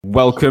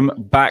Welcome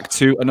back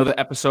to another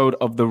episode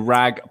of the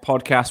RAG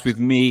podcast with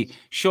me,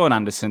 Sean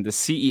Anderson, the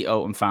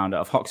CEO and founder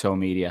of Hoxo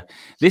Media.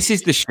 This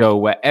is the show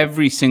where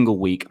every single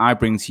week I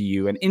bring to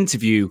you an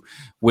interview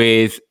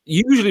with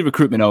usually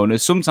recruitment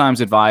owners,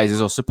 sometimes advisors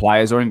or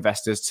suppliers or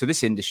investors to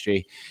this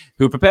industry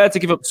who are prepared to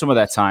give up some of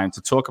their time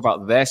to talk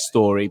about their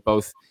story,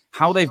 both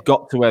how they've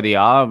got to where they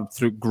are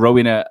through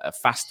growing a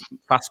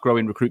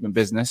fast-growing recruitment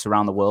business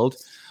around the world,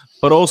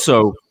 but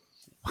also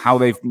how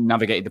they've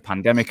navigated the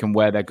pandemic and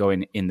where they're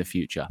going in the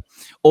future,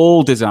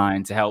 all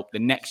designed to help the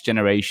next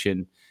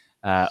generation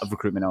of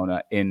recruitment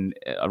owner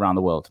around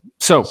the world.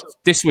 So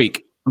this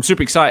week, I'm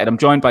super excited. I'm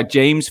joined by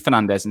James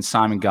Fernandes and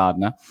Simon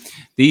Gardiner.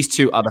 These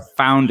two are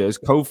the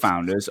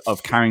co-founders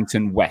of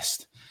Carrington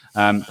West.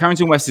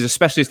 Carrington West is a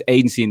specialist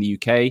agency in the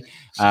UK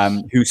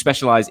who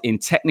specialize in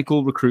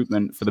technical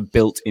recruitment for the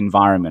built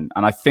environment.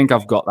 And I think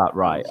I've got that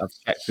right. I've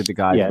checked with the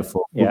guys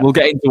before. Yeah. We'll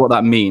get into what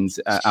that means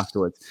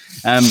afterwards.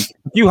 A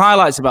few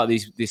highlights about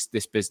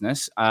this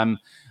business.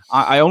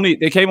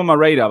 They came on my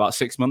radar about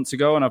 6 months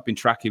ago, and I've been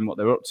tracking what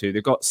they're up to.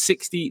 They've got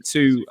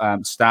 62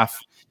 staff.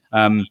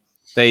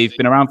 They've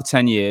been around for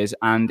 10 years,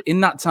 and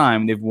in that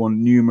time, they've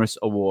won numerous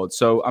awards.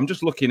 So I'm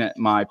just looking at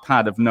my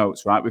pad of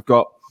notes, right? We've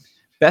got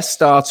Best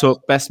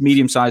Startup, Best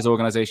Medium-Sized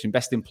Organization,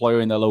 Best Employer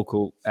in their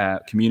local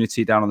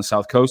community down on the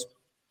South Coast.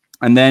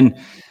 And then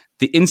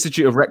the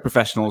Institute of Rec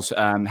Professionals,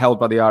 held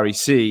by the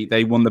REC,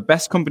 they won the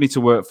Best Company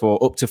to Work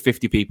For up to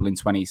 50 people in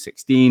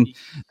 2016.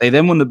 They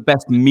then won the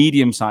Best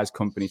Medium-Sized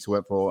Company to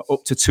Work For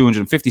up to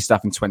 250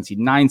 staff in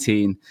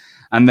 2019.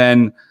 And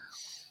then,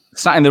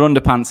 sat in their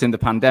underpants in the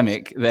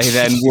pandemic, they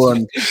then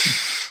won...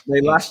 They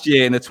last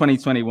year in the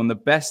 2020 won the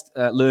Best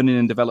Learning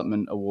and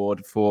Development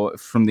Award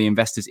from the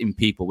Investors in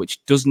People, which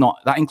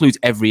that includes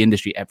every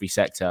industry, every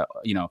sector.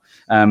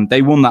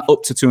 They won that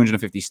up to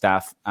 250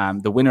 staff.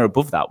 The winner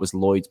above that was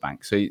Lloyds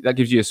Bank. So that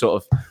gives you a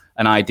sort of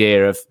an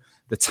idea of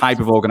the type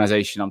of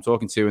organization I'm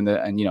talking to and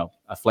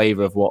a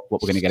flavor of what we're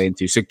going to get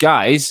into. So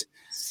guys,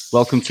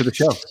 welcome to the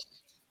show.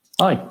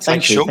 Hi,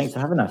 thank you. Thanks for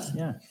having us.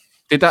 Yeah.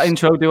 Did that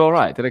intro do all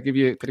right? Did I give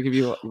you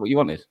what you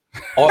wanted?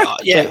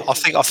 Yeah, I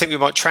think we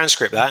might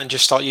transcript that and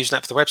just start using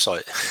that for the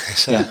website.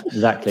 So, yeah,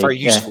 exactly. Very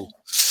useful.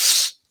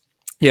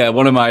 Yeah,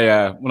 one of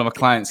my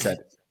clients said,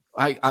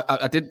 I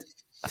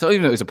thought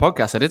even it was a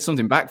podcast. I did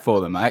something back for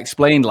them. I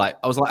explained I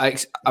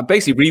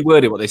basically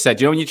reworded what they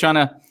said. You know, when you're trying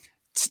to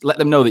let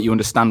them know that you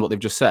understand what they've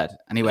just said,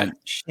 and he went,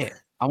 "Shit,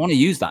 I want to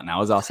use that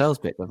now as our sales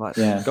pitch." I was like,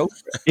 go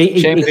for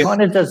it. It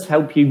kind of does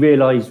help you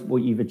realize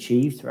what you've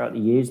achieved throughout the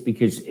years,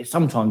 because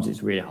sometimes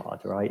it's really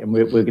hard, right? And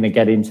we're going to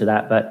get into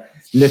that. But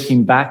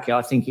looking back,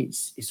 I think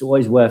it's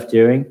always worth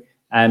doing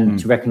and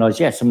to recognize,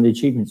 some of the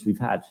achievements we've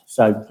had.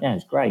 So,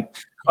 it's great.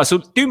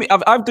 So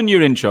I've done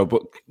your intro,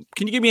 but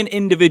can you give me an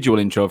individual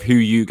intro of who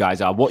you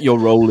guys are, what your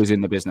role is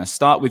in the business?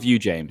 Start with you,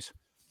 James.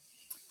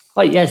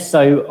 Right, yes.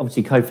 So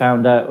obviously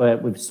co-founder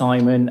with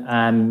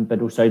Simon,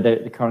 but also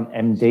the current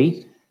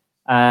MD.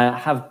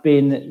 Have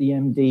been the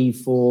MD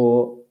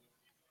for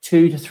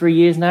 2 to 3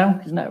 years now,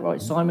 isn't that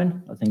right,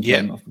 Simon? I think. Yeah,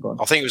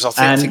 I think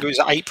it was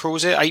April.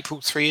 Was it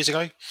April 3 years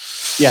ago?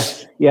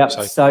 Yeah.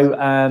 So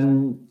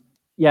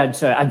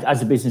as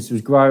the business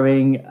was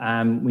growing,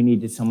 we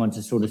needed someone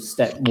to sort of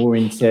step more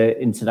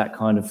into that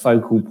kind of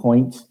focal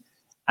point,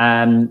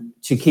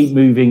 to keep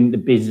moving the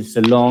business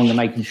along and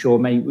making sure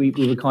we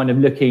were kind of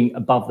looking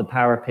above the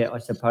parapet, I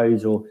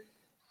suppose, or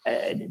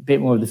a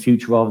bit more of the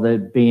future rather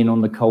than being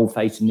on the cold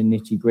face and the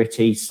nitty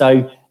gritty.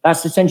 So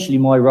that's essentially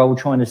my role,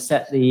 trying to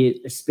set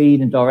the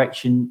speed and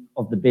direction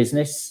of the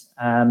business,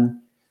 and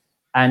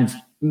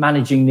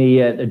managing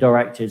the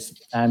directors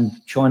and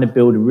trying to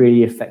build a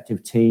really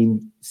effective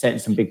team, setting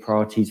some big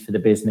priorities for the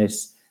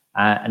business,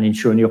 and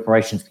ensuring the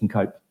operations can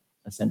cope,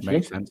 essentially.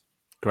 Makes sense.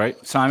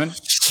 Great. Simon?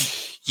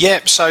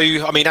 Yeah. So,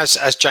 I mean,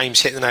 as James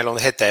hit the nail on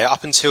the head there,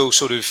 up until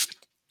sort of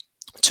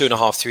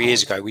 2.5, 3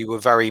 years ago, we were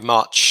very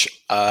much,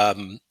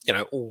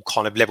 all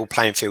kind of level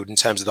playing field in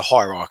terms of the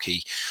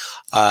hierarchy.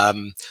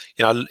 The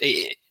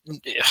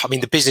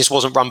business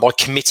wasn't run by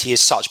committee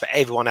as such, but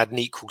everyone had an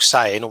equal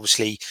say. And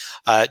obviously,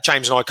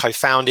 James and I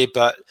co-founded,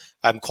 but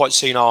quite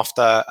soon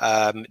after,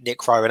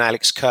 Nick Rowe and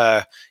Alex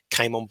Kerr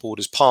came on board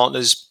as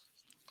partners.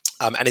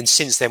 And then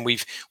since then,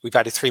 we've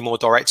added 3 more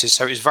directors.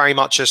 So it was very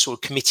much a sort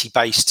of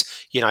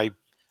committee-based,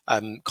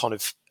 kind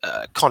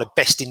of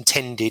best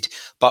intended,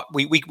 but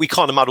we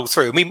kind of muddled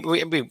through. I mean,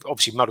 we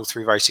obviously muddled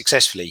through very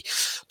successfully.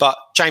 But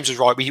James was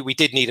right. We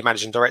did need a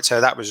managing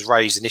director. That was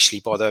raised initially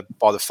by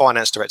the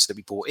finance director that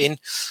we brought in.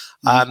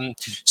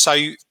 So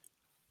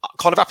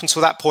kind of up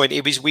until that point,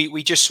 it was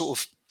we just sort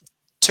of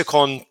took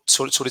on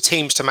sort of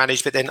teams to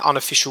manage, but then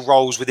unofficial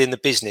roles within the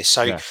business.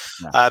 So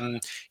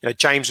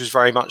James was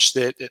very much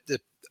the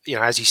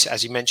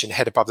as he mentioned,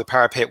 head above the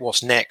parapet.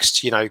 What's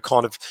next?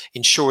 Kind of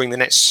ensuring the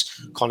next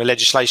kind of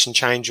legislation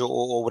change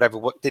or whatever.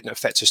 What didn't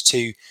affect us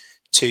to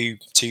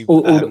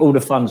all the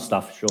fun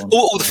stuff, Sean.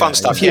 All the fun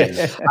stuff,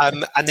 yeah.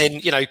 And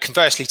then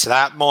conversely to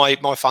that, my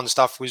fun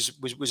stuff was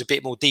a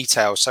bit more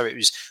detailed. So it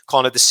was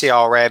kind of the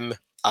CRM,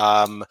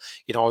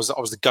 You know, I was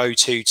the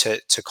go-to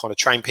to kind of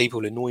train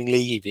people.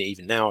 Annoyingly,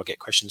 even now I get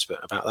questions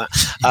about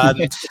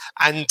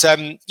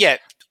that. Yeah,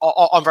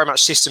 I'm very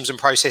much systems and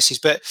processes,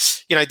 but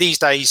you know, these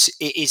days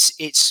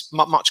it's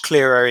much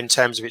clearer in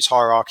terms of its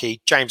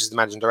hierarchy. James is the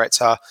managing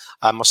director.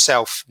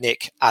 Myself,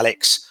 Nick,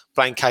 Alex,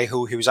 Blaine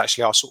Cahill, who was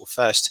actually our sort of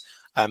first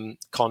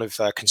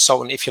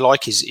consultant, if you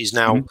like, is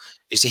now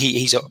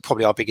he's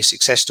probably our biggest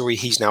success story.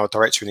 He's now a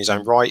director in his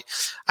own right,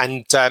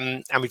 and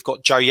we've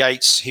got Joe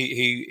Yates,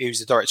 who's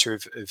the director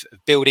of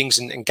buildings,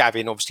 and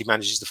Gavin obviously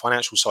manages the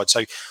financial side.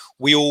 So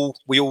we all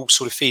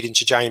sort of feed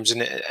into James,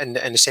 and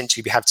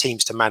essentially we have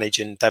teams to manage,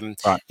 and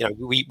right. you know,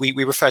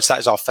 we refer to that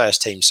as our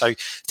first team. So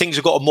things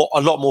have got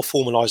a lot more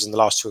formalised in the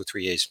last 2 or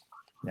 3 years.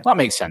 Yeah. That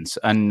makes sense.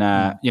 And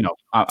you know,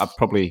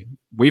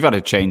 we've had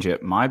a change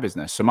at my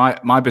business. So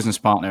my business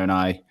partner and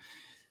I,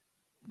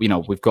 you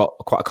know, we've got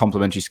quite a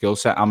complementary skill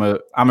set.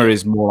 Amma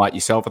is more like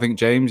yourself. I think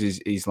James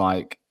is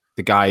like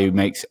the guy who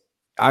makes.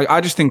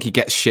 I just think he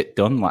gets shit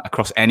done, like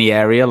across any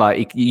area.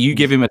 Like you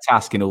give him a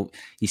task and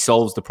he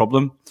solves the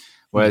problem.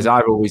 Whereas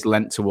I've always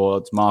lent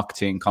towards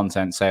marketing,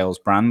 content, sales,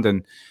 brand,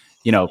 and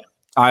you know,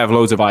 I have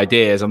loads of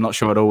ideas. I'm not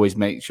sure I'd always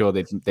make sure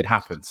they'd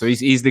happen. So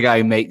he's the guy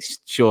who makes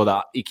sure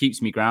that he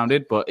keeps me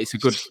grounded. But it's a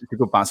good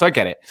balance. So I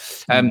get it.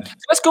 So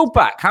let's go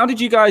back. How did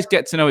you guys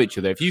get to know each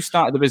other? If you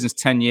started the business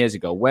 10 years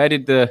ago, where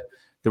did the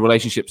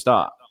relationship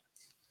start?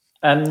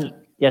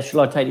 Yeah,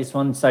 shall I take this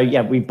one? So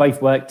yeah, we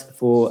both worked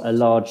for a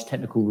large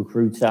technical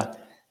recruiter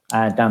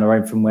down the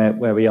road from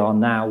where we are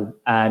now,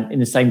 in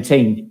the same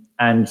team.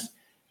 And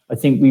I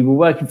think we were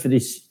working for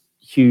this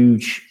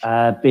huge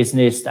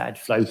business that had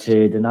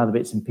floated and other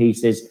bits and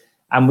pieces,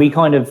 and we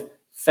kind of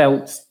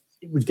felt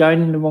it was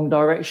going in the wrong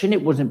direction.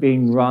 It wasn't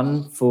being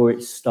run for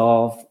its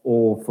staff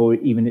or for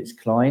even its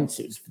clients.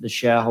 It was for the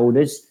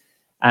shareholders,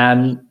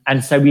 and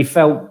so we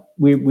felt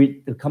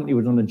the company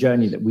was on a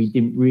journey that we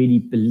didn't really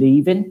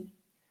believe in.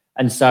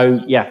 And so,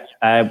 yeah,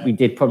 we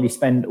did probably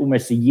spend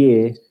almost a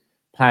year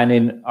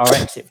planning our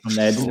exit from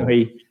there, didn't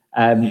we?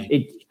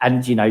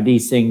 And, you know,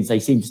 these things, they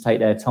seem to take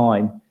their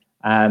time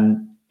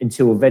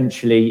until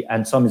eventually,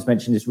 and Simon's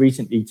mentioned this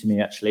recently to me,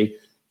 actually,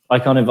 I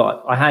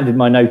handed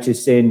my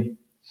notice in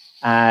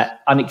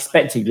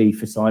unexpectedly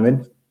for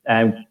Simon,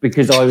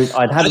 because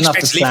I'd had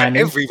enough of planning.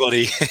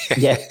 Everybody.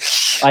 Yeah.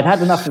 I'd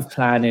had enough of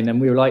planning, and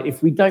we were like,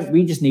 if we don't,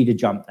 we just need a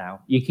jump now.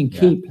 You can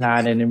keep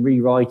planning and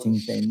rewriting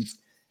things,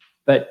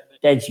 but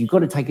Des, you've got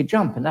to take a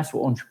jump, and that's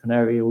what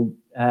entrepreneurial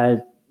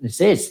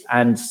this is.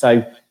 And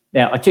so,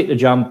 yeah, I took the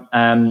jump,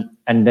 and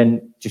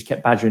then just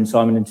kept badgering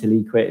Simon until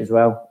he quit as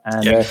well.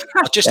 And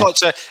I'd just like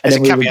to, as a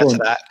caveat to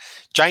that,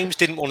 James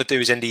didn't want to do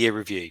his end of year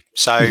review,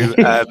 so you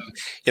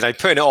know,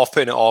 putting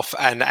it off,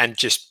 and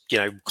just, you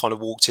know, kind of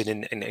walked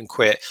in and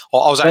quit.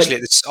 I was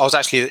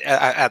actually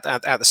at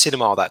the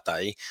cinema that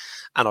day.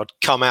 And I'd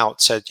come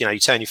out, so, you know, you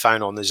turn your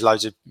phone on, there's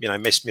loads of, you know,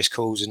 missed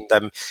calls,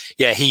 and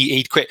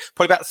he'd quit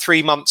probably about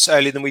 3 months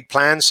earlier than we'd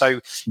planned. So,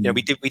 you know,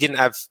 we didn't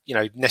have, you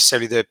know,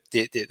 necessarily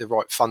the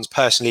right funds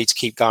personally to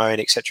keep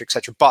going, etc.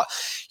 But,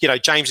 you know,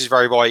 James is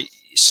very right.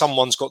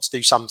 Someone's got to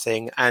do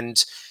something,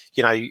 and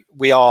you know,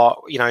 we are,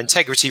 you know,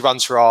 integrity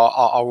runs through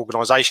our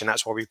organisation.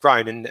 That's why we've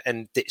grown,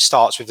 and it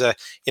starts with the,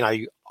 you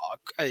know,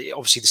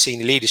 obviously the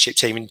senior leadership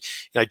team, and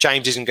you know,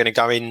 James isn't going to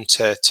go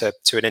into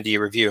an end of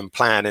year review and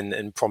plan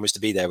and promise to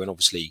be there when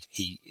obviously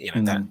he, you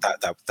know,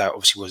 that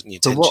obviously wasn't the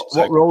intention. So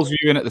what roles were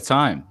you in at the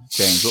time,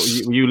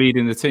 James? Were you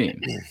leading the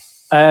team?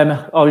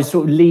 I was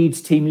sort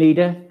of team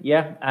leader,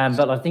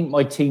 but I think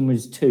my team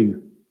was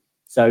 2,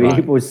 so right.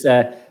 It was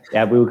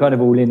we were kind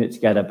of all in it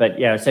together. But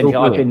yeah, essentially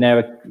I've been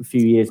there a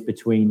few years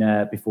between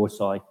before Si.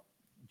 So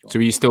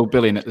were you still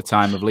billing at the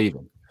time of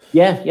leaving?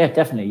 Yeah,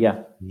 definitely,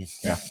 yeah.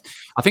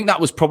 I think that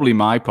was probably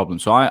my problem.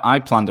 So I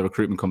planned a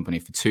recruitment company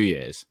for 2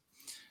 years,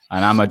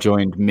 and Amma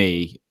joined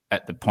me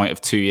at the point of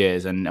 2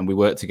 years, and we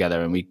worked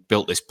together, and we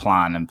built this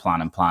plan.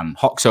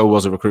 Hoxo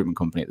was a recruitment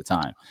company at the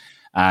time,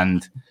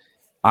 and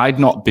I'd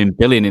not been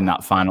billing in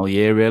that final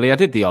year, really. I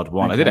did the odd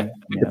one. Okay. I did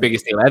the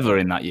biggest deal ever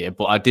in that year,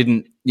 but I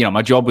didn't, you know,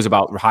 my job was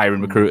about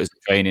hiring recruiters,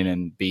 training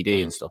and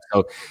BD and stuff.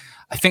 So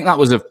I think that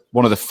was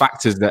one of the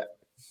factors that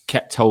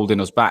kept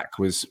holding us back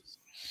was,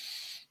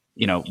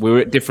 you know, we were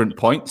at different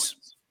points.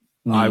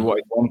 I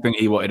wanted one thing,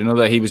 he wanted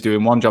another. He was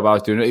doing one job, I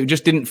was doing it. It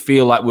just didn't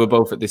feel like we were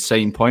both at the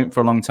same point for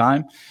a long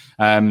time.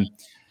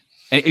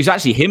 It was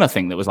actually him, I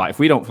think, that was like, if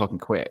we don't fucking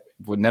quit,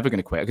 we're never going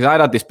to quit. Because I'd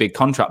had this big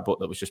contract book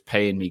that was just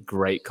paying me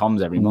great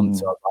comms every month.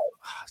 So I was like,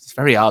 it's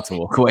very hard to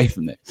walk away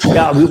from it.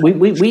 Yeah,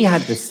 we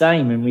had the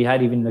same, and we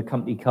had even the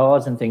company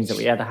cars and things that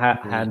we had to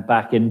hand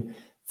back. And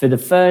for the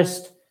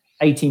first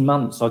 18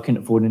 months, I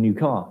couldn't afford a new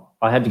car.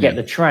 I had to get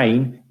the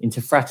train into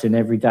Fratton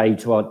every day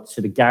to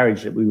the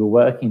garage that we were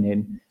working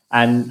in.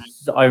 And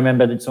I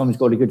remember that Simon's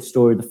got a good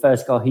story. The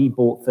first car he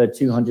bought for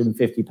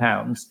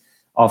 £250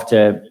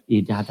 after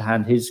he'd had to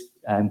hand his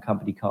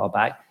company car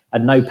back,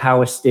 had no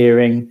power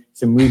steering,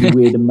 some really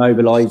weird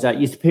immobiliser.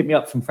 Used to pick me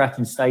up from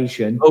Fratton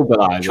Station,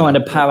 trying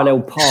to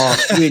parallel park,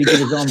 really give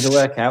his arms a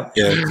workout.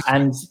 Yeah.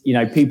 And, you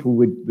know, people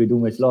would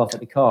almost laugh at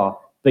the car.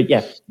 But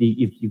yeah,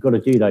 you've got to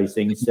do those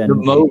things. And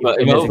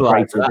it's a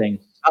greater thing.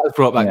 That was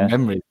brought back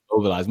memories.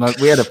 Mobilize.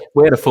 We had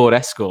a Ford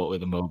Escort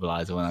with a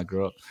mobilizer when I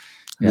grew up.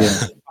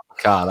 Yeah.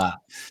 Car that.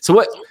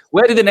 So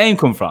where did the name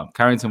come from?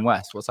 Carrington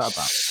West. What's that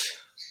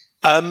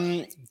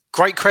about?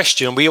 Great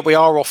question. We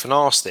are often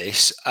asked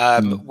this.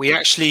 We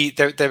actually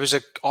there was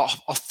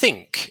I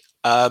think.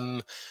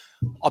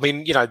 I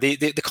mean,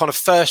 the kind of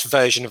first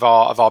version of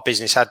our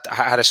business had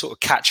a sort of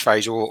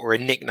catchphrase or a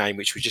nickname,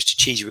 which was just a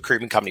cheesy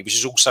recruitment company,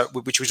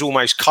 which was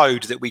almost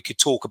code that we could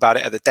talk about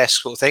it at the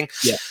desk sort of thing.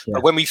 Yeah.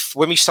 But when we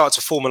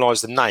started to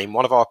formalise the name,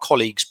 one of our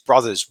colleagues'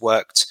 brothers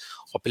worked,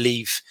 I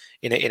believe,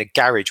 in a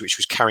garage which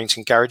was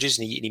Carrington Garages,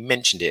 and he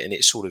mentioned it, and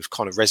it sort of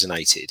kind of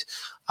resonated.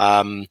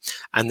 And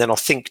then I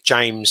think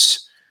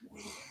James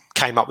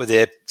came up with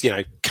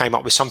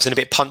something a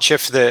bit punchier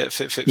for the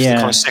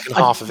kind of second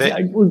half of it.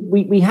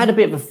 We had a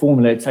bit of a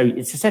formula, so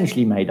it's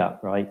essentially made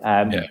up, right?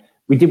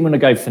 We didn't want to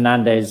go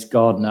Fernandes,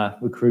 Gardiner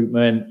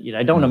recruitment.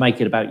 Don't want to make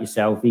it about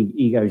yourself.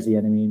 Ego's the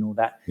enemy and all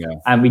that. Yeah.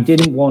 And we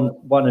didn't want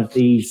one of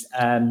these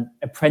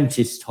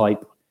apprentice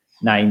type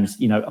names,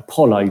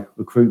 Apollo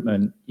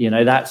recruitment,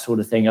 that sort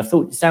of thing. I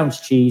thought it sounds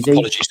cheesy.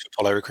 Apologies to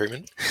Apollo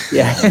recruitment.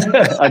 Yeah,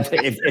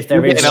 if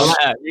there is,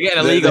 you're getting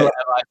a legal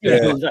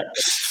letter.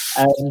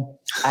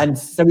 And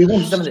so we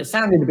wanted something that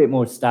sounded a bit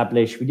more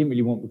established. We didn't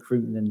really want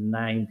recruitment in the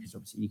name because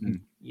obviously you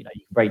can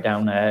break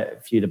down a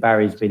few of the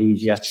barriers a bit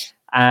easier.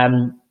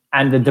 And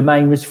the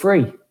domain was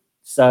free,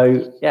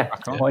 so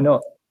why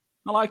not?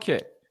 I like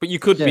it. But you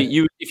could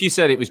be if you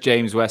said it was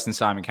James West and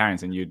Simon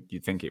Carrington,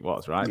 you'd think it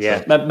was, right?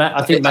 Yeah, so,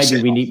 I think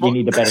maybe we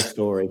need a better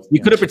story.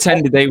 You could have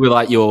pretended they were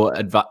like your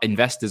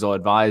investors or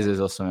advisors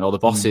or something, or the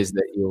bosses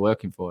that you were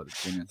working for.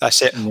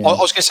 That's it. Yeah. I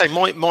was going to say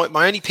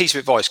my only piece of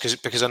advice,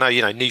 because I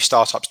know new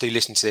startups do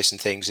listen to this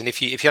and things, and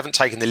if you haven't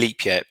taken the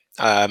leap yet,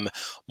 my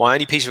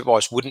only piece of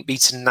advice wouldn't be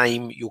to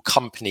name your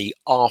company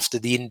after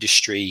the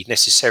industry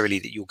necessarily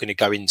that you're going to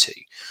go into.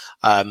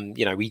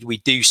 We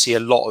do see a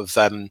lot of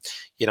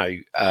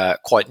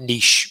quite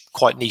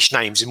niche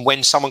names, and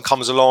when someone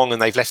comes along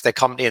and they've left their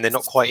company and they're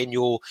not quite in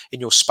your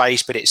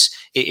space, but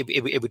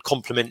it would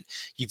complement,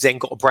 you've then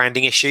got a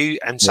branding issue.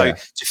 And so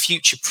to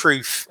future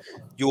proof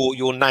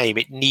your name,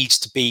 it needs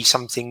to be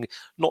something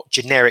not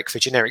generic for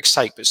generic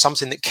sake, but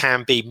something that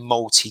can be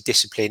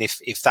multidiscipline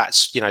if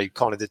that's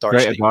kind of the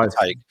direction you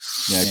take.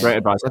 Great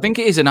advice. I think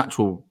it is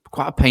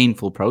quite a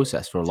painful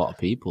process for a lot of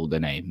people, the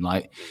name.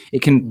 Like,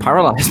 it can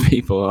paralyze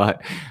people.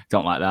 Like,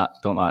 don't like that.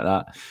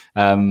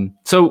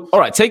 So, all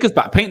right, take us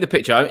back. Paint the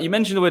picture. You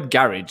mentioned the word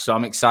garage, so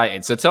I'm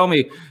excited. So tell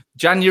me,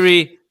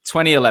 January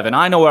 2011,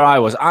 I know where I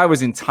was. I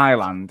was in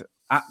Thailand,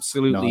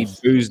 absolutely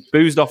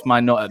boozed off my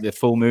nut at the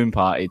full moon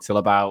party till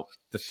about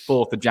the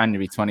 4th of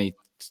January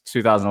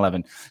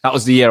 2011. That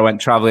was the year I went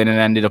traveling and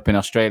ended up in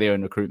Australia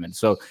in recruitment.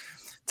 So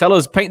tell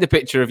us, paint the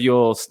picture of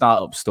your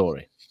startup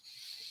story.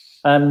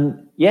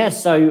 So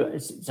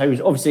it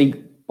was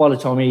obviously by the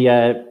time we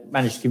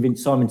managed to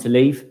convince Simon to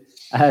leave,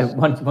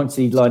 once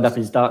he'd lined up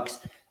his ducks,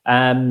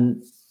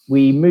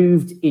 we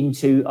moved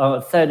into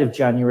 3rd of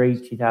January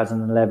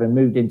 2011,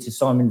 moved into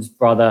Simon's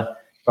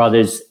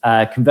brother's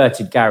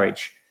converted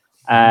garage.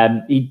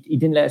 He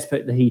didn't let us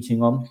put the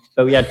heating on,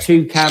 but we had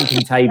 2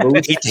 camping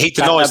tables. he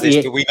denies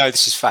this, but we know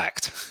this is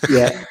fact.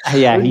 Yeah,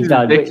 he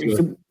does.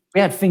 We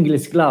had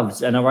fingerless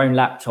gloves and our own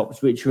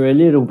laptops, which were a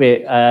little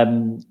bit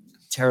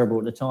terrible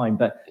at the time,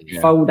 but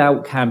fold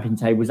out camping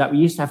tables that we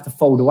used to have to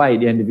fold away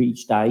at the end of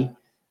each day.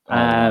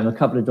 A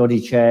couple of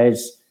dodgy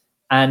chairs,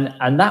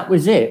 and that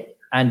was it.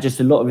 And just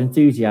a lot of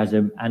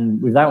enthusiasm,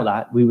 and without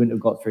that, we wouldn't have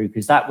got through,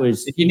 because that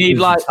was. Did you need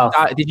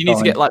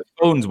to get like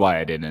phones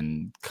wired in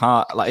and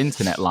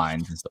internet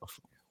lines and stuff?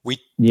 We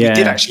did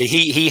actually.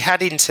 He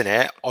had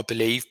internet, I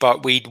believe,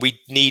 but we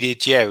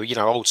needed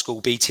old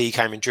school BT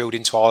came and drilled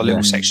into our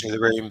little section of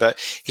the room. But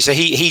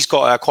he's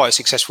got quite a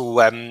successful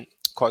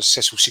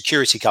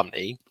security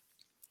company.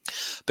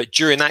 But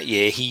during that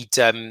year, he'd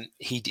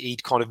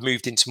kind of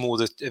moved into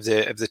more of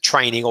the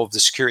training of the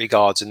security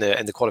guards and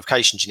the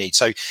qualifications you need.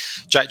 So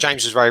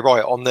James was very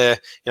right on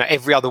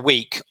every other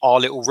week,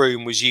 our little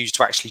room was used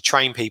to actually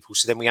train people.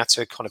 So then we had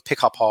to kind of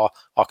pick up our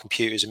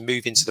computers and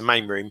move into the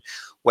main room,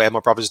 where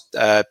my brother's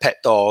pet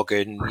dog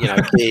and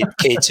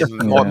kids and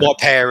my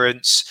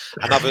parents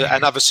and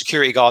other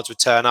security guards would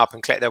turn up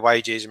and collect their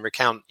wages and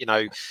recount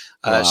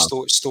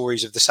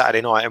stories of the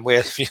Saturday night, and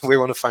we're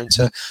on the phone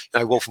to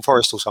Waltham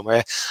Forest or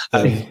somewhere,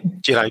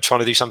 trying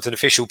to do something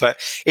official. But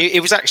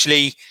it was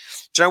actually,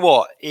 do you know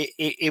what?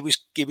 It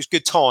was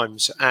good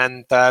times,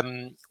 and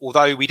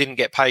although we didn't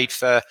get paid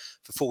for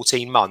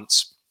 14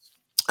 months.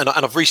 And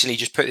I've recently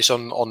just put this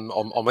on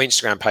my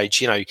Instagram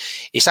page.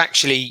 It's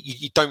actually,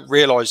 you don't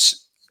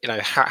realise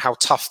how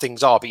tough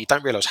things are, but you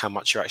don't realise how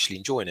much you're actually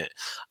enjoying it.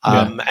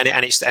 And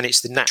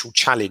it's the natural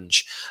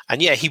challenge. And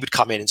he would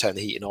come in and turn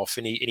the heating off,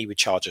 and he would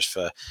charge us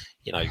for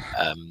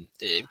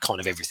kind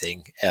of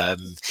everything.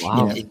 In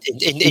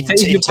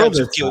terms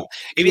of fuel,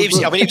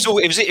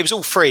 it was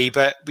all free,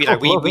 but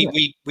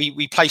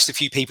we placed a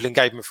few people and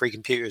gave them a free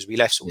computer as we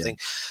left, sort of thing.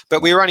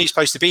 But we were only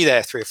supposed to be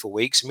there 3 or 4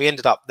 weeks, and we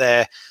ended up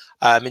there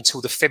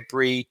until the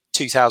February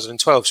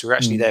 2012. So we were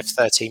actually there for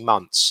 13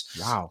 months.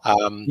 Wow.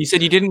 You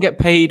said you didn't get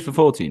paid for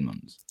 14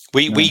 months.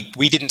 We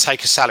didn't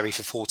take a salary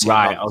for 14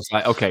 months. I was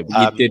like, okay,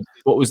 but you did.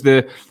 What was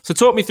so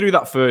talk me through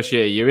that first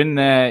year. You're in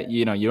there,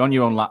 you're on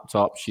your own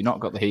laptops, you're not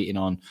got the heating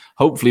on.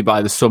 Hopefully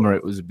by the summer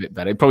it was a bit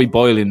better. Probably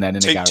boiling then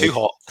in a garage. Too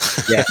hot.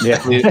 Yeah.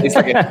 It's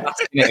like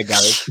a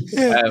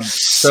garage.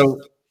 So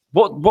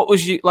what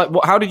was you like?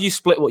 How did you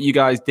split what you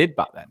guys did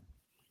back then?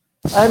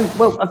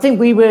 Well, I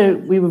think we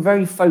were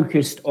very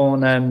focused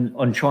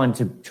on trying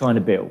to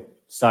build.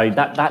 So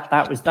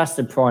that's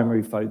the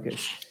primary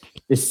focus.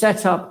 The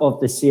setup of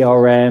the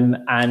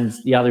CRM and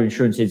the other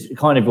insurances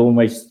kind of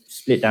almost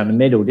split down the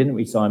middle, didn't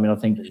we, Simon? I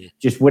think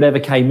just whatever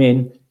came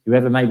in,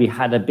 whoever maybe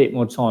had a bit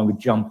more time would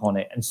jump on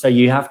it. And so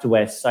you have to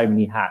wear so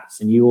many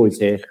hats, and you always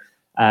hear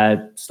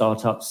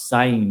startups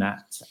saying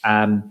that.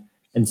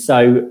 And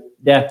so,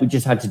 we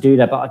just had to do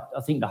that. But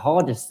I think the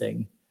hardest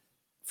thing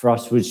for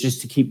us was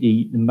just to keep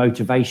the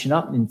motivation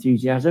up, the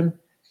enthusiasm,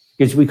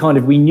 because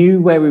we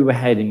knew where we were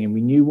heading and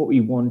we knew what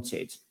we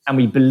wanted, and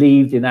we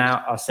believed in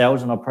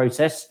ourselves and our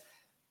process.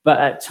 But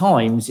at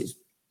times it's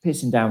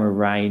pissing down with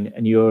rain,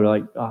 and you're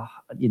like,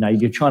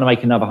 you're trying to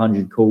make another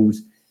 100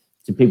 calls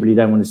to people who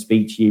don't want to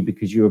speak to you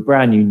because you're a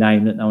brand new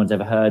name that no one's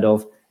ever heard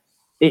of.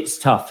 It's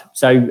tough.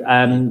 So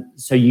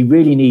you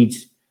really need,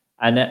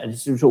 and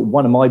this is sort of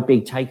one of my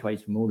big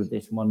takeaways from all of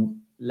this.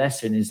 One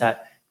lesson is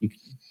that you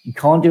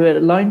can't do it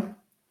alone.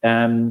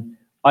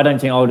 I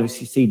don't think I would have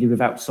succeeded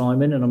without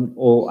Simon,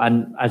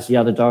 and as the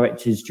other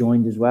directors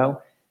joined as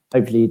well.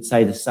 Hopefully, he'd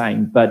say the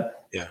same.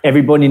 But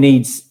everybody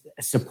needs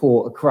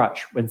support, a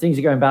crutch when things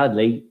are going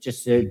badly,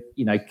 just to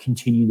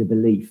continue the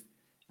belief.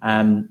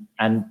 I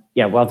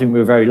think we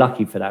were very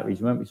lucky for that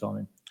reason, weren't we,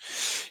 Simon?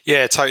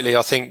 Yeah, totally.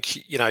 I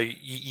think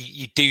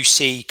you do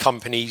see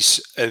companies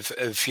of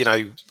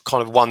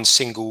kind of one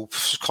single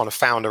kind of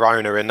founder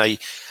owner, and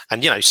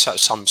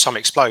some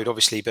explode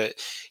obviously, but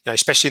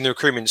especially in the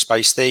recruitment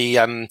space, they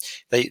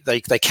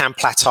can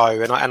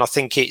plateau, and I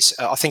think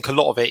I think a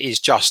lot of it is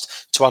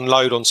just to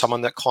unload on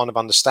someone that kind of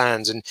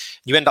understands, and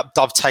you end up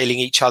dovetailing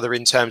each other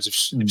in terms of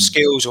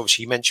skills.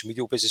 Obviously, you mentioned with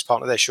your business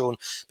partner there, Sean,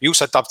 but you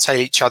also dovetail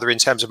each other in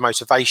terms of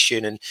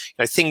motivation, and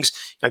things.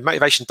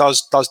 Motivation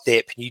does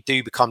dip, and you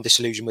do become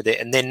disillusioned with it,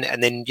 and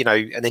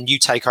then you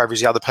take over as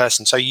the other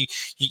person. So you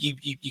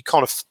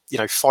kind of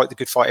fight the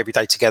good fight every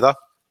day together.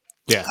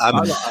 Yeah.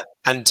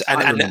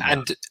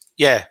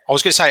 Yeah, I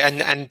was going to say,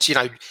 and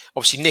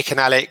obviously Nick and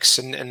Alex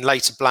and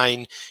later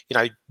Blaine,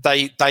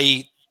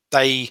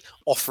 they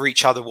offer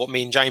each other what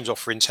me and James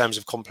offer in terms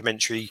of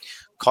complementary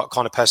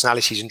kind of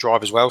personalities and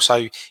drive as well.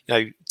 So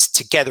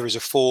together as a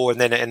 4,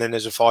 and then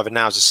as a 5, and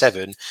now as a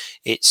 7,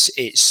 it's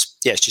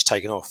just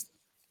taken off.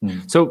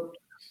 So,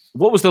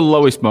 what was the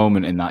lowest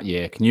moment in that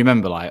year? Can you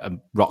remember like a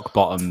rock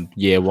bottom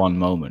year 1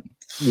 moment?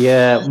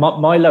 Yeah,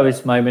 my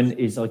lowest moment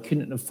is I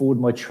couldn't afford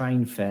my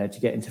train fare to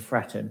get into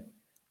Fratton,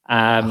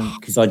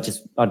 because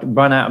I'd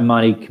run out of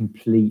money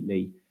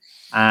completely,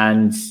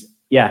 and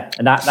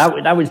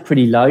that was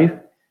pretty low.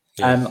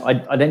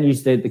 I then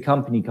used the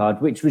company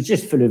card, which was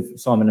just full of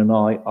Simon and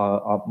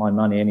my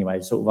money anyway,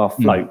 sort of our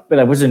float, but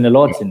there wasn't a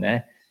lot in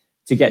there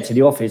to get to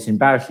the office.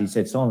 Embarrassingly,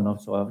 said Simon,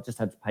 I've just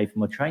had to pay for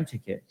my train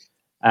ticket.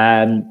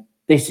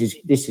 This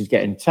is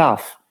getting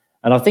tough,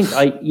 and I think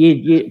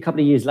a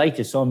couple of years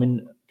later,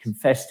 Simon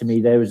confessed to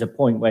me there was a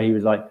point where he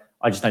was like,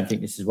 I just don't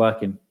think this is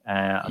working.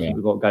 I think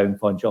we've got to go and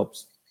find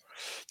jobs.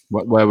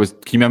 Can you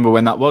remember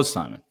when that was,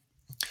 Simon?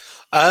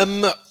 I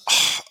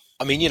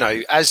mean,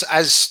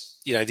 as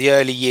the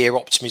early year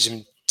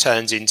optimism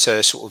turns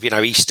into sort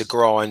of Easter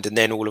grind, and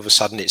then all of a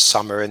sudden it's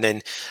summer, and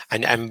then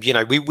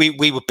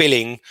we were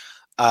billing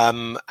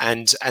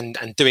and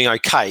doing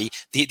okay.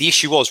 The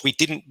issue was we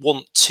didn't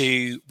want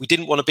to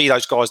be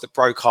those guys that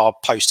broke our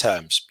post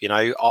terms.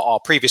 Our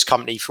previous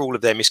company, for all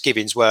of their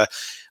misgivings, were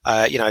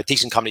a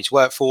decent company to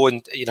work for,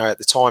 and at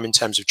the time in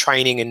terms of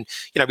training, and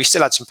we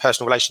still had some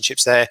personal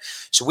relationships there.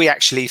 So we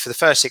actually, for the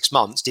first 6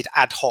 months, did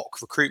ad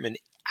hoc recruitment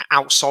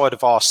outside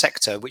of our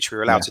sector, which we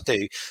were allowed to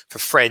do, for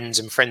friends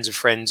and friends of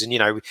friends.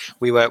 And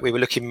we were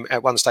looking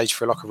at one stage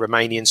for like a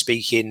Romanian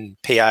speaking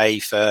PA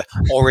for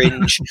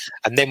Orange,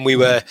 and then we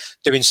were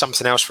doing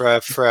something else for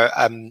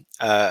Did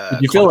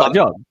you fill that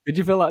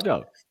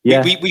job?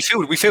 Yeah, we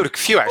filled a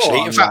few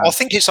actually. In fact, I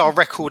think it's our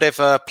record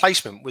ever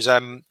placement. Was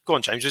go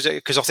on, James? Was it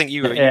because I think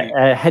you were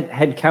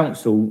head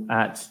counsel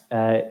at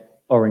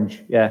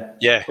Orange?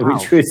 Yeah,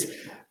 which was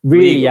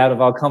really out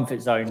of our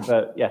comfort zone,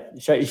 but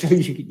it shows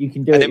you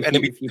can do it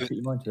if you put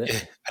your mind to it. Yeah.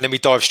 And then we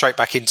dive straight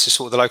back into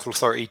sort of the local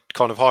authority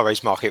kind of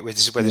high-raise market where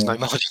there's no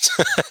margins.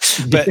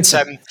 But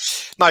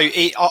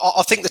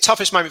I think the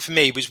toughest moment for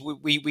me was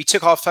we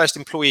took our first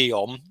employee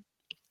on.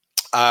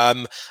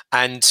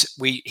 And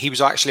he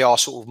was actually our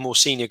sort of more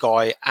senior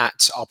guy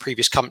at our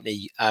previous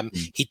company.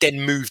 He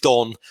then moved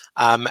on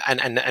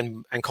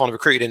and kind of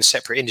recruited in a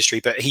separate industry,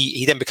 but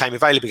he then became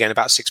available again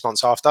about 6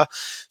 months after.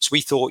 So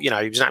we thought, he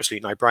was an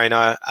absolute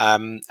no-brainer,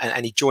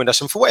 and he joined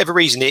us. And for whatever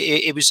reason,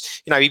 it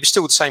was, he was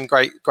still the same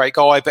great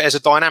guy, but as a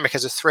dynamic,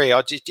 as a three,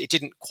 it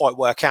didn't quite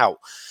work out.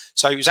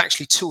 So it was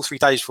actually 2 or 3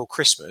 days before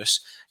Christmas.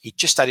 He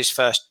just had his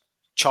first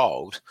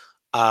child.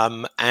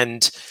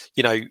 And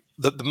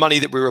the money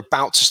that we were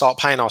about to start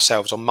paying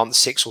ourselves on month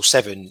 6 or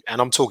 7,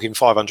 and I'm talking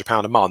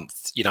 £500 a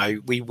month,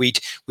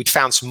 we'd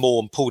found some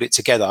more and pulled it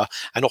together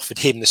and offered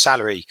him the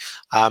salary.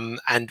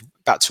 And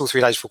about 2 or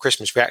 3 days before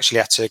Christmas, we actually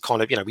had to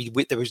kind of,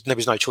 there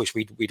was no choice.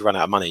 We'd run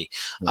out of money.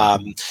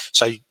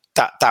 So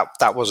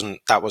that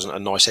wasn't a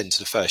nice end to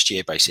the first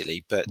year,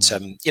 basically. But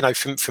from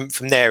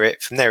there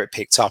it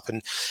picked up,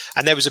 and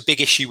there was a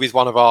big issue with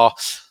one of our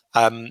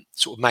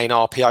sort of main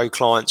RPO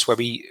clients where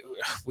we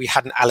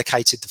hadn't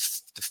allocated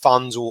the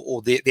funds,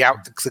 or the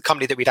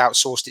company that we'd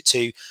outsourced it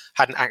to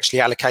hadn't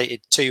actually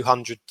allocated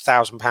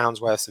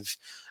 £200,000 worth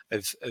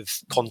of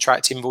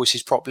contract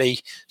invoices properly.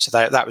 So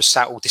that was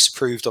sat all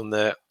disapproved on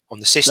the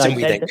system.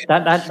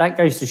 That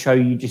goes to show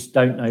you just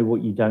don't know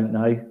what you don't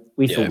know.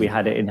 We thought we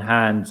had it in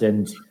hand,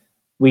 and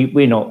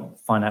we're not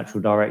financial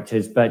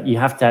directors, but you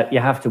have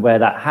to wear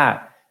that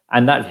hat.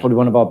 And that's probably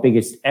one of our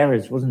biggest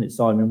errors, wasn't it,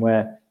 Simon,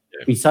 where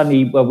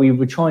we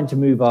were trying to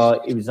move our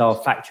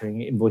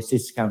factoring invoice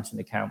discounting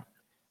account,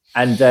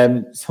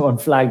 and someone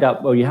flagged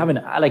up, well, you haven't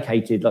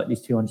allocated like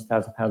these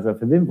 £200,000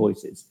 worth of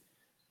invoices.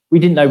 We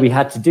didn't know we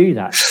had to do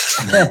that.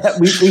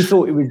 we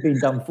thought it was being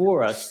done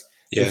for us.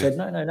 We said,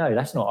 no,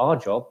 that's not our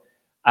job.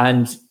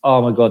 And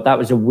oh my God, that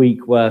was a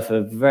week worth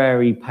of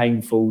very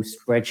painful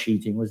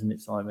spreadsheeting, wasn't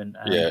it, Simon?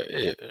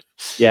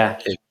 So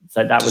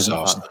that was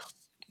fun.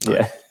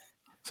 Yeah.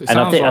 So and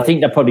I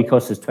think that probably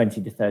cost us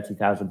 £20,000 to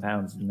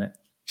 £30,000, isn't it?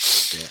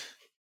 Yeah.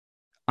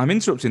 I'm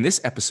interrupting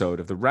this episode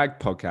of the RAG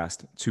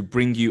podcast to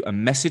bring you a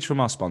message from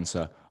our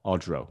sponsor,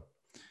 Odro.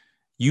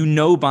 You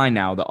know by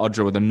now that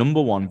Odro are the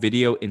 #1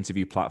 video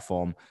interview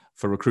platform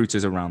for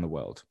recruiters around the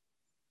world.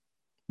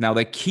 Now,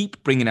 they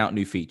keep bringing out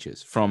new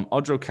features, from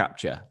Odro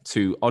Capture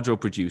to Odro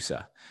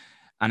Producer,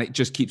 and it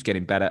just keeps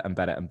getting better and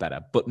better and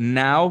better. But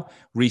now,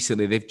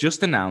 recently, they've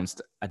just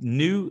announced a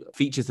new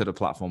feature to the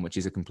platform, which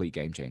is a complete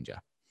game changer.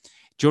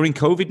 During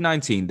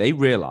COVID-19, they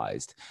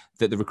realized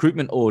that the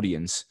recruitment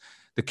audience,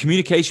 the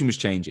communication was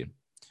changing.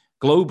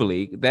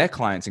 Globally, their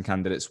clients and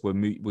candidates were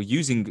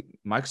using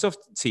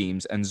Microsoft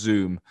Teams and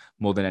Zoom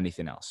more than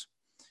anything else.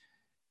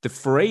 The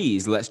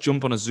phrase, let's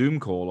jump on a Zoom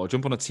call or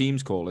jump on a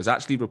Teams call, has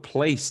actually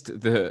replaced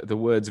the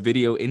words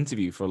video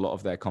interview for a lot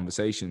of their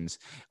conversations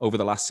over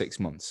the last 6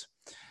 months.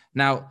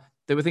 Now,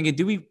 they were thinking,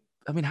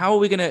 how are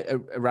we going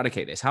to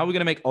eradicate this? How are we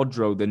going to make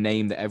Odro the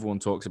name that everyone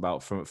talks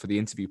about for the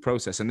interview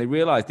process? And they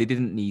realized they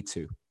didn't need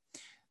to.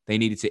 They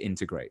needed to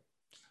integrate.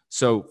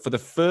 So for the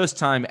first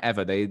time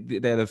ever, they're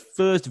the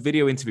first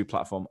video interview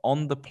platform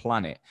on the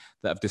planet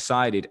that have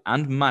decided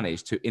and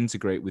managed to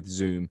integrate with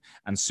Zoom,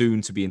 and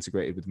soon to be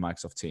integrated with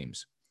Microsoft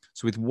Teams.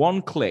 So with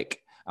one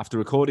click, after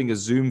recording a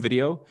Zoom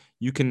video,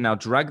 you can now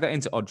drag that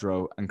into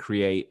Odro and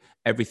create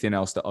everything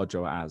else that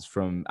Odro has,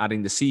 from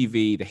adding the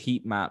CV, the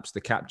heat maps,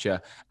 the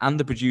capture, and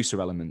the producer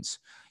elements.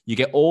 You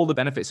get all the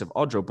benefits of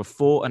Odro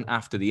before and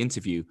after the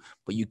interview,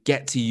 but you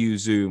get to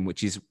use Zoom,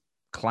 which is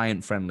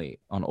client-friendly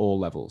on all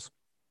levels.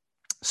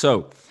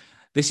 So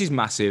this is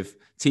massive.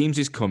 Teams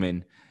is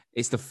coming.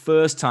 It's the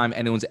first time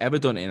anyone's ever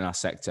done it in our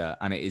sector,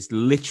 and it is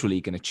literally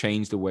going to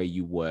change the way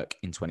you work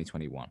in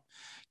 2021.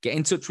 Get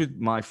in touch with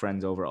my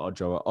friends over at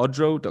Odro at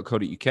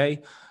odro.co.uk,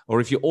 or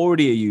if you're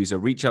already a user,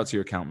 reach out to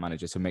your account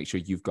manager to make sure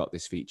you've got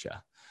this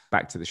feature.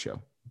 Back to the show.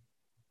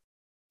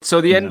 So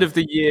the end of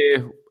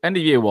year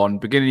one,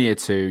 beginning of year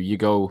two, you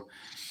go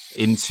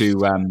into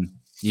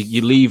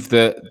you leave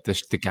the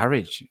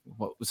garage.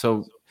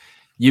 So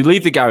you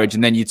leave the garage,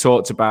 and then you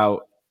talked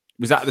about.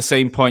 Was that at the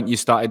same point you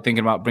started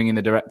thinking about bringing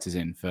the directors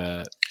in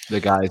for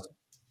the guys?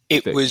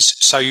 It was,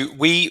 so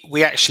we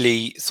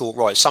actually thought,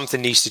 right,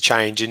 something needs to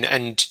change,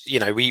 and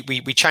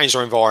we changed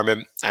our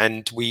environment,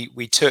 and we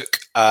took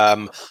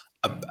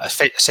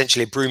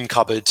essentially a broom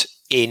cupboard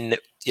in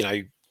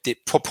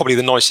probably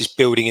the nicest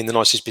building in the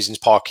nicest business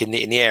park in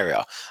the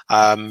area,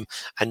 and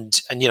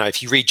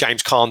if you read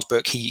James Cahn's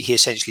book, he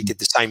essentially did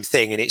the same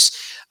thing, and it's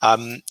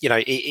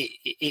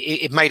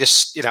it made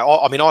us,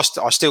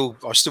 I still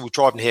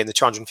driving here in the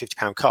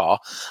 £250 car,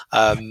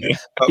 but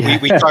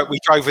we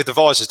drove with the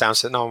visors down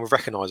so that no one would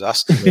recognise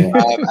us,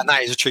 and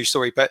that is a true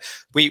story. But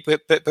we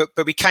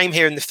came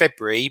here in the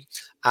February,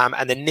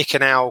 and then Nick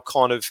and Al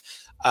kind of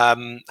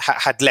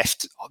had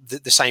left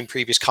the same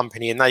previous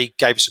company, and they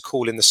gave us a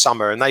call in the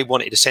summer, and they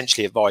wanted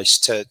essentially advice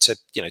to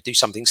do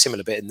something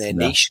similar bit in their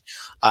niche,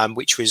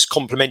 which was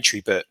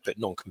complementary but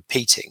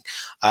non-competing,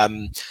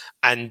 that's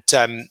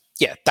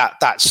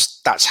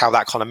how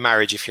that kind of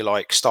marriage, if you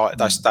like, started.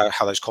 That's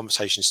how those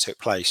conversations took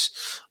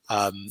place.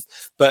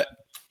 But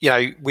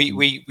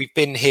we've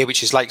been here,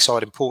 which is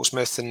Lakeside in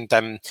Portsmouth, and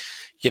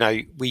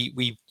I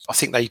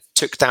think they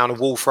took down a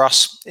wall for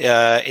us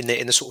in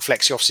the sort of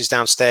flexi offices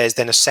downstairs,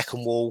 then a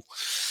second wall,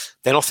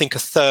 then I think a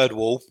third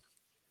wall,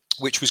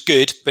 which was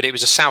good, but it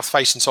was a south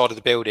facing side of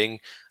the building,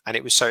 and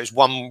it was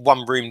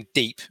one room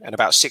deep and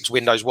about 6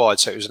 windows wide,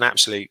 so it was an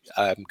absolute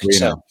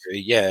conservatory.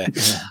 Yeah.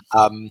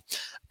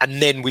 And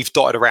then we've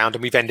dotted around,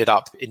 and we've ended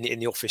up in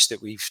the office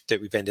that we've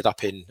ended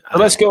up in.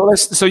 Let's go.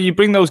 So you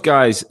bring those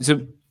guys.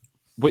 So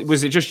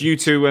was it just you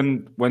two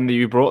when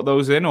you brought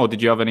those in, or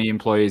did you have any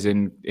employees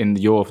in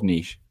your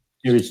niche?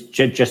 It was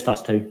just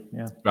us two.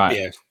 Yeah. Right.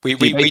 Yeah.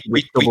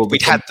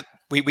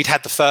 We'd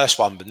had the first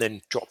one, but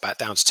then dropped back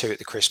down to 2 at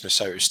the Christmas,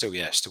 so it was still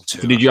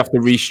 2. So did you have to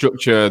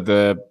restructure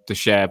the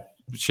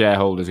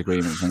shareholders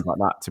agreement, things like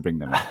that, to bring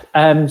them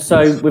in?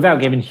 So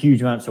without giving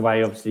huge amounts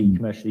away, obviously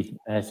commercially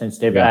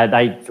sensitive,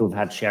 they sort of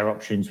had share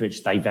options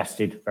which they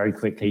vested very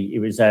quickly. It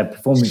was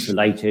performance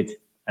related,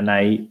 and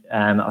they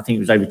I think it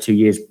was over 2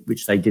 years,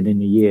 which they did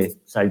in a year.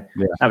 So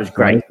that was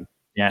great.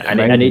 Yeah,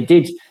 and it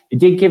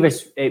did give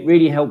us, it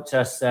really helped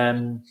us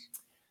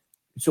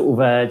sort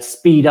of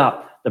speed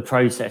up the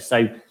process.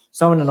 So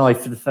Simon and I,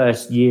 for the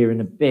first year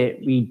and a bit,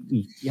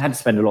 we had to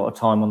spend a lot of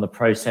time on the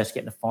process,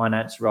 getting the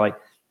finance right.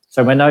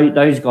 So when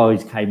those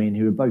guys came in,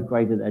 who were both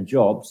great at their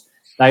jobs,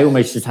 they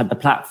almost just had the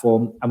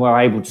platform and were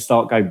able to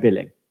start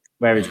billing.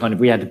 Whereas kind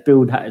of we had to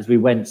build that as we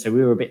went, so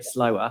we were a bit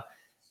slower.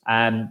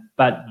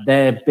 But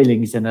their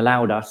billings then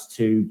allowed us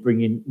to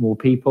bring in more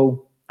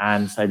people.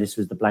 And so this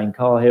was the Blaine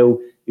Carhill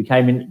who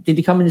came in. Did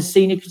he come in as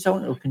senior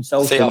consultant or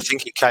consultant? I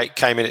think he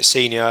came in at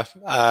senior.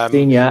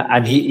 Senior,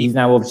 and he's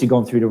now obviously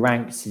gone through the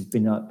ranks. He's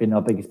been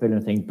our biggest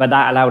biller thing. But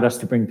that allowed us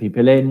to bring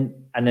people in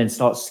and then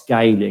start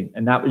scaling.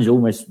 And that was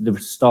almost the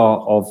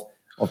start of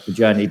the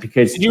journey.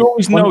 Because did you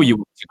always know you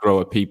wanted to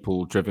grow a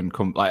people-driven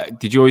company? Like,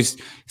 did you always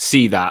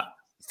see that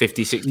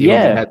 50, 60?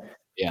 Yeah.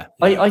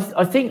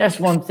 I think that's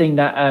one thing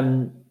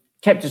that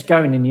kept us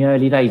going in the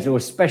early days, or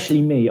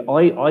especially me.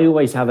 I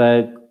always have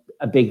a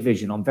big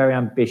vision. I'm very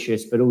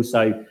ambitious, but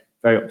also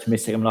very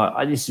optimistic. I'm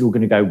like, this is all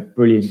going to go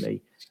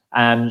brilliantly.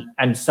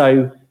 And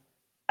so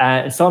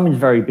Simon's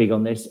very big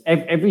on this.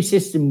 Every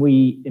system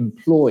we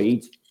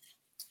employed,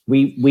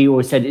 we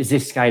always said, is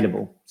this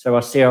scalable? So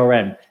our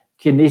CRM,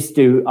 can this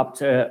do up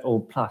to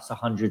or plus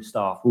 100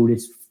 staff?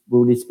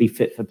 Will this be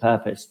fit for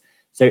purpose?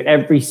 So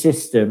every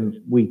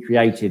system we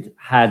created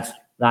had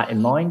that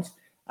in mind,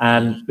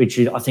 which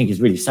I think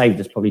has really saved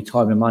us probably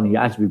time and money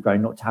as we've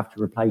grown, not to have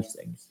to replace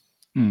things.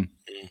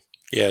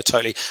 Yeah,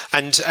 totally.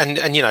 And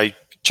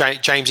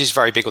James is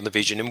very big on the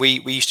vision, and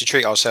we used to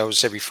treat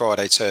ourselves every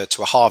Friday to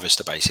a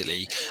harvester,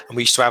 basically, and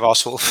we used to have our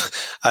sort of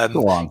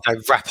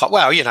wrap up.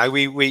 Well, we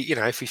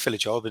if we fill a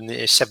job and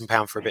it's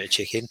 £7 for a bit of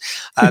chicken,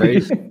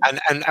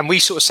 and we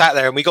sort of sat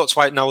there and we got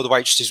to know all the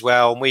waitresses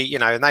well,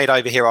 and and they'd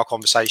overhear our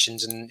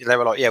conversations, and they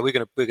were like, yeah, we're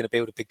gonna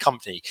build a big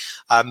company.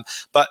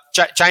 But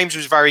James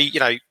was very,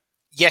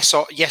 Yes,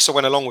 I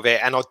went along with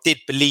it, and I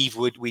did believe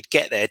we'd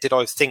get there. Did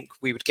I think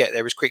we would get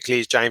there as quickly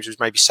as James was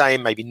maybe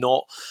saying? Maybe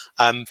not.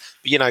 But,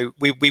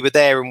 we were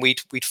there, and we'd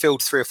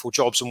filled 3 or 4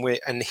 jobs,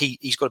 and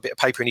he's got a bit of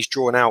paper and he's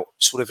drawn out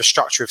sort of a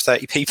structure of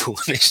 30 people,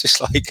 and it's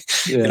just like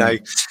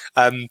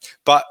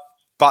But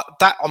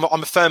that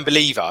I'm a firm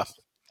believer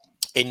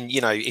in.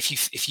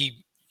 If you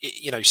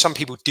some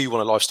people do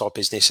want a lifestyle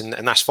business,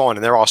 and that's fine,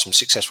 and there are some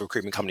successful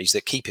recruitment companies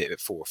that keep it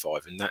at 4 or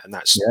 5, and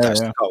that's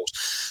the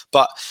goals.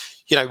 But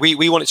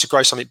we wanted to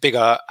grow something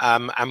bigger,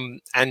 and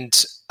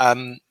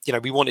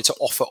we wanted to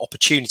offer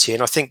opportunity.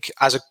 And I think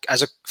as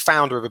a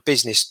founder of a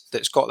business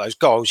that's got those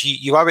goals,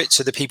 you owe it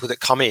to the people that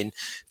come in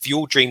for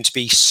your dream to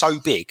be so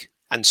big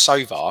and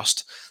so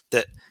vast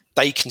that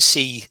they can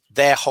see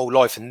their whole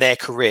life and their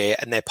career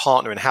and their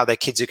partner and how their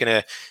kids are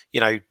going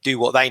to, do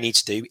what they need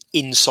to do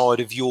inside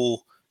of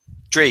your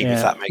dream,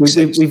 if that makes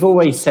sense. We've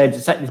always said,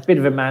 it's a bit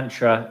of a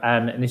mantra,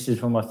 and this is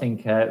from, I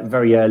think,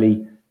 very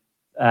early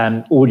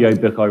audio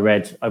book I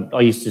read.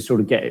 I used to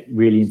sort of get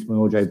really into my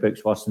audio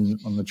books whilst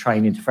on the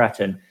train into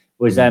Fratton,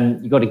 was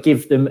you got to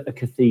give them a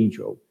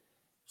cathedral.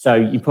 So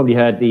you probably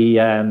heard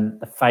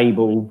the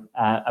fable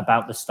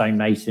about the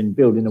stonemason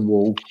building a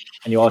wall,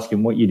 and you ask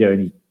him, what are you doing?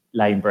 He's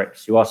laying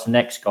bricks. You ask the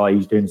next guy,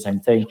 who's doing the same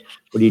thing,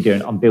 what are you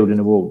doing? I'm building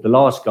a wall. The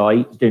last guy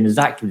is doing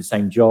exactly the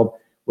same job.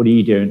 What are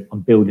you doing?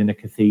 I'm building a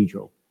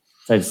cathedral.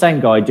 So the same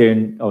guy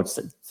doing,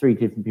 3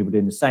 different people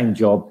doing the same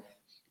job.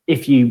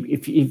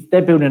 If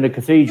they're building a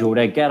cathedral,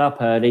 they'll get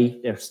up early,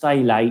 they'll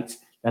stay late,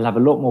 they'll have a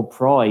lot more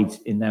pride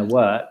in their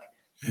work.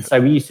 And so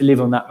we used to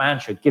live on that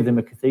mantra, give them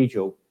a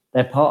cathedral.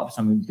 They're part of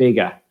something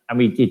bigger. And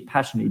we did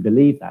passionately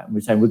believe that. And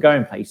we're saying we're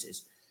going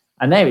places.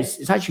 And there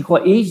it's actually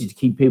quite easy to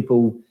keep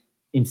people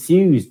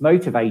enthused,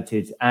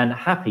 motivated, and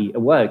happy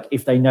at work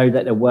if they know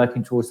that they're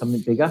working towards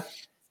something bigger.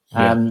 We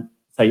tried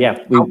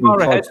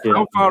to do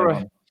how far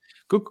ahead?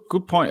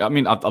 Good point. I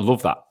mean, I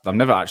love that. I've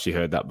never actually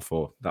heard that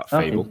before, that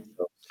fable.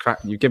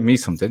 You give me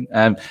something.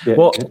 How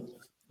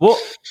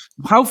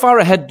far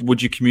ahead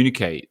would you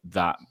communicate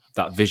that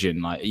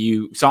vision? Like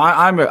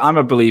I'm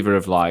a believer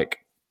of like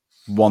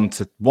 1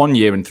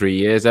 year and 3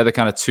 years. They're the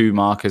kind of 2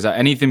 markers.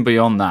 Anything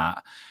beyond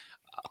that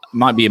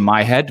might be in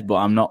my head, but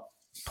I'm not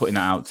putting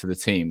that out to the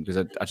team?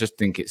 Because I just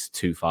think it's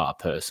too far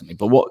personally.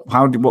 But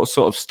what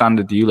sort of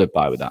standard do you live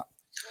by with that?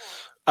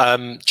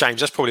 James,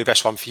 that's probably the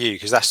best one for you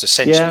because that's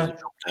essentially your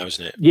job now,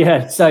 isn't it?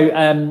 Yeah. So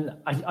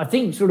I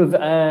think sort of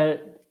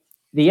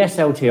the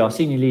SLT, our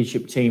senior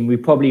leadership team, we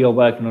probably are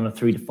working on a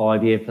 3 to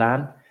 5 year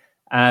plan.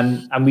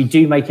 And we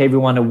do make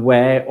everyone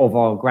aware of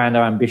our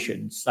grander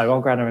ambitions. So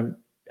our grander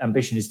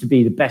ambition is to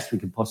be the best we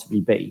can possibly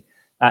be.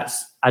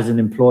 That's as an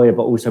employer,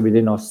 but also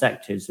within our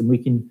sectors. And we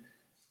can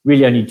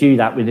really only do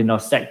that within our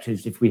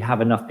sectors if we have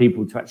enough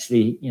people to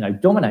actually,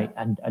 dominate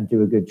and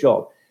do a good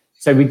job.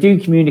 So we do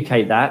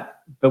communicate that.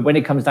 But when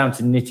it comes down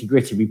to nitty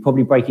gritty, we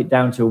probably break it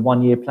down to a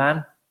 1 year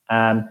plan.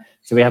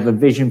 So we have a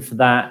vision for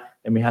that.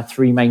 And we have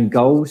 3 main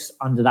goals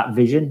under that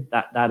vision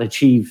that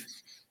achieve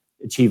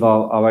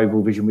our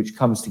overall vision, which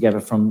comes together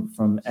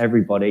from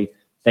everybody.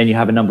 Then you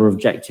have a number of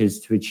objectives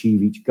to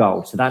achieve each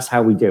goal. So that's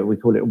how we do it. We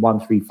call it a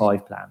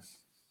 1-3-5 plan.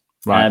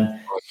 Right.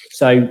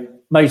 So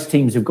most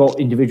teams have got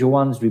individual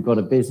ones. We've got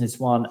a business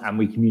one, and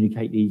we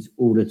communicate these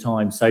all the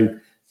time. So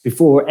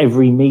before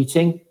every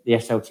meeting, the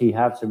SLT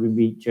have, so we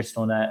meet just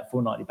on a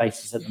fortnightly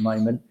basis at the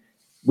moment,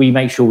 we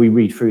make sure we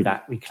read through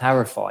that, we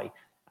clarify,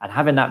 and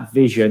having that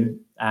vision,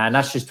 and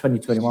that's just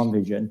 2021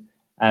 vision,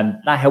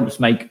 that helps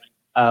make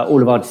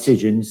all of our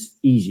decisions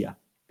easier,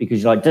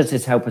 because you're like, does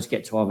this help us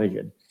get to our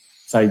vision?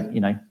 So,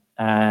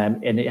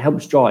 and it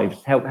helps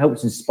drive,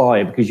 helps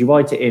inspire, because you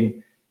write it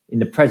in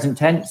the present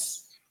tense,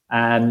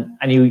 and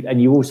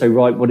you also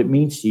write what it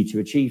means to you to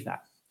achieve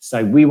that.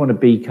 So we want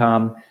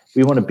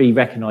to be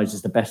recognised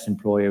as the best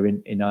employer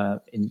in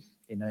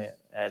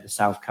the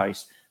South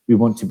Coast. We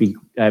want to be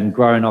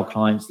growing our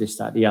clients, this,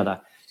 that, the other.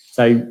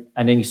 So,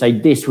 and then you say,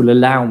 this will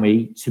allow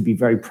me to be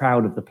very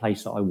proud of the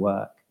place that I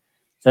work.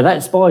 So that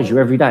inspires you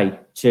every day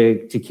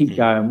to keep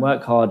going,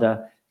 work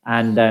harder,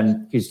 and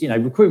because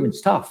recruitment's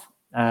tough.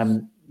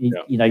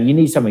 You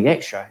need something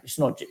extra. It's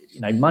not,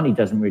 money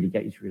doesn't really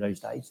get you through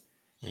those days.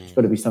 It's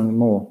got to be something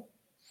more.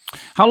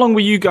 How long were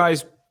you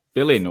guys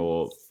billing,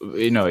 or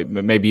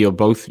maybe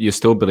you're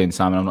still billing,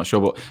 Simon, I'm not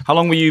sure, but how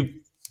long were you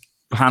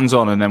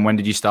hands-on, and then when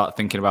did you start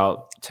thinking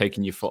about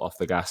taking your foot off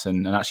the gas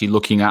and actually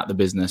looking at the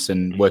business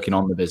and working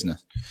on the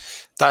business?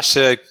 That's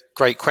a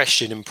great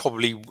question, and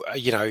probably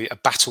a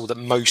battle that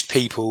most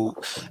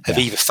people have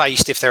either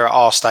faced if they're at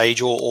our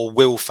stage or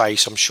will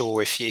face, I'm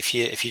sure, if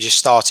you're just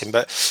starting.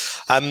 But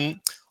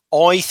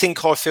I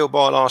think I filled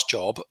my last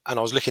job, and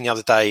I was looking the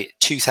other day,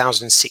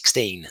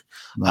 2016.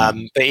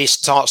 Right. But it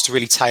starts to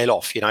really tail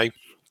off,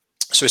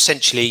 So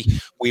essentially,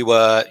 we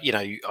were,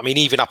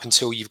 even up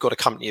until you've got a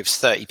company of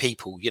 30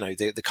 people,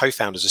 the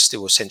co-founders are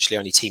still essentially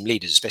only team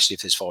leaders, especially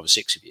if there's 5 or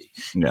 6 of you.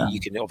 Yeah. You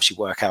can obviously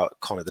work out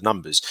kind of the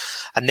numbers.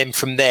 And then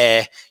from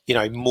there,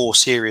 more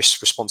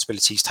serious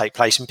responsibilities take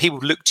place. And people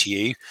look to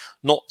you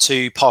not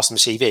to pass them a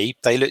CV.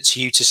 They look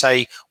to you to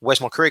say,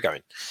 where's my career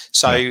going?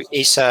 So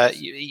it's, so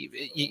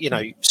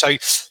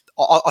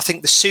I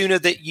think the sooner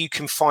that you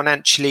can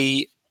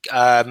financially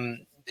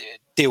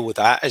deal with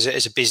that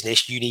as a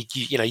business,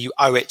 you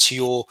owe it to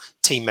your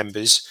team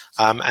members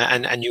and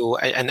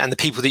the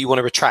people that you want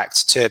to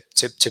attract to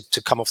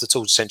come off the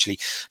tools, essentially.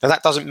 Now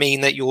that doesn't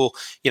mean that you're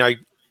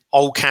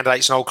old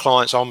candidates and old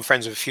clients. I'm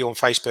friends with a few on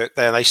Facebook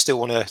there. They still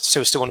want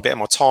a bit of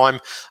my time.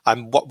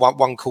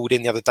 One called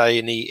in the other day,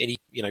 and he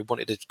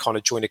wanted to kind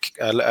of join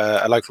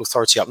a local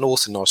authority up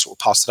north, and I sort of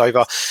passed it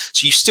over.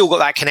 So you've still got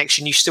that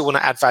connection. You still want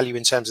to add value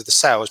in terms of the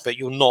sales, but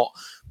you're not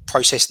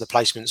processing the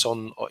placements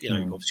on, obviously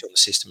on the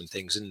system and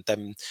things. And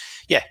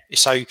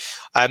so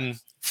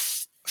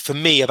for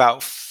me,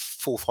 about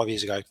 4 or 5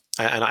 years ago,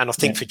 and I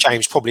think for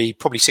James, probably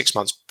 6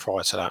 months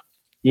prior to that.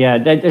 Yeah,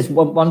 there's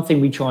one thing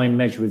we try and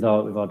measure with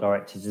our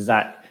directors is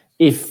that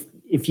if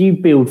you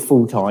build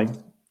full time,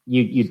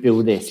 you'd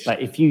build this.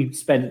 But if you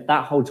spent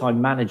that whole time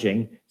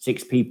managing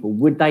 6 people,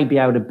 would they be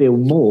able to build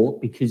more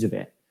because of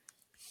it?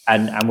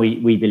 And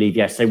we believe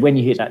yes. So when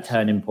you hit that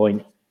turning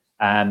point,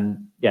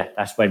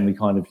 that's when we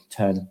kind of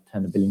turn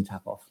the billing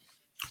tap off.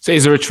 So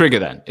is there a trigger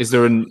then? Is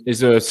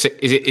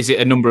it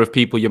a number of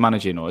people you're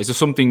managing, or is there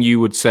something you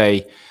would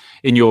say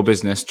in your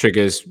business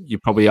triggers you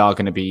probably are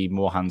going to be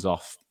more hands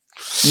off?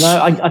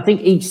 No, I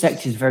think each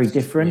sector is very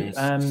different.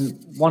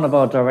 One of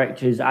our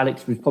directors,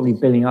 Alex, was probably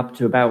billing up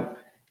to about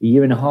a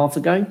year and a half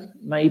ago,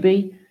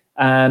 maybe.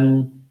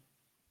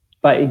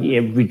 But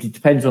it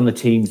depends on the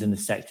teams and the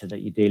sector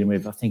that you're dealing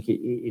with. I think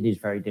it is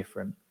very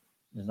different.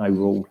 There's no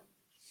rule.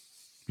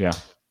 Yeah.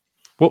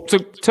 Well, so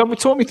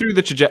talk me through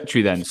the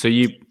trajectory then. So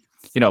we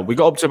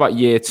got up to about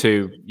year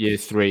 2, year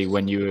 3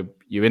 when you're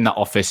in that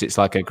office. It's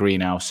like a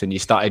greenhouse, and you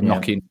started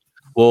knocking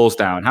walls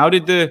down.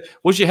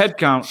 Was your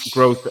headcount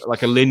growth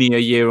like a linear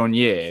year on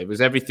year?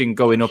 Was everything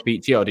going up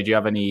each year, or did you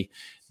have any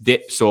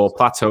dips or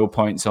plateau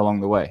points along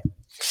the way?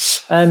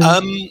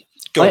 I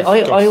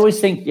always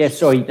think,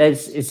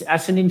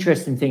 that's an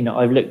interesting thing that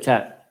I've looked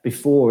at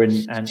before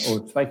and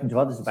or spoken to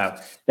others about.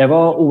 There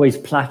are always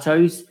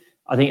plateaus.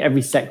 I think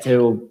every sector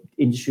or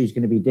industry is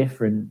going to be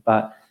different,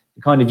 but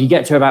kind of you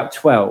get to about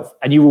 12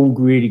 and you're all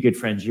really good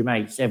friends, your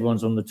mates,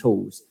 everyone's on the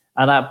tools.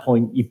 At that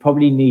point, you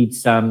probably need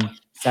some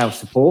sales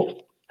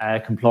support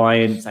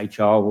compliance,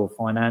 HR, or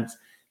finance.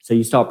 So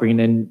you start bringing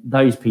in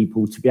those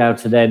people to be able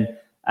to then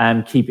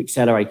keep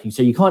accelerating.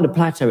 So you kind of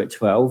plateau at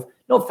 12,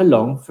 not for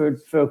long,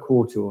 for a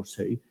quarter or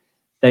two.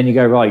 Then you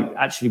go, right,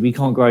 actually, we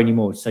can't grow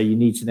anymore. So you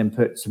need to then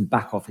put some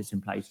back office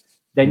in place.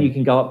 Then you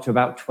can go up to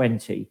about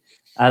 20.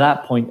 At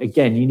that point,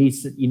 again, you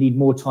need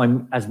more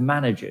time as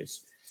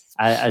managers.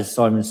 As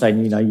Simon's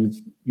saying,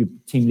 you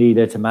team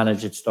leader to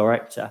manager to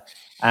director.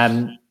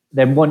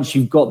 Then once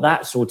you've got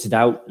that sorted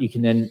out, you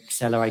can then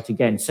accelerate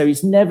again. So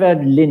it's never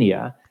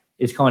linear.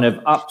 It's kind of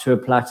up to a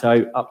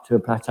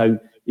plateau,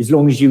 as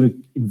long as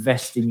you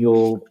invest in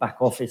your back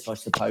office, I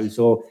suppose,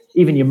 or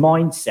even your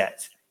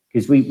mindset,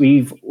 because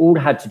we've all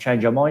had to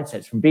change our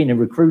mindsets from being a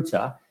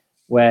recruiter,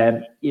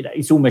 where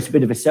it's almost a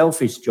bit of a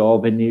selfish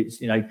job, and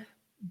it's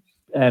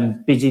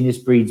busyness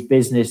breeds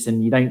business,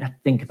 and you don't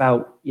think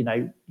about you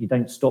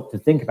don't stop to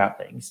think about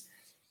things,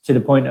 to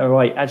the point, all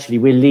right, actually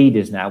we're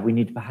leaders now, we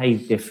need to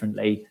behave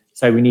differently,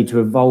 so we need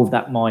to evolve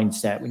that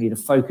mindset, we need to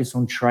focus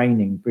on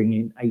training,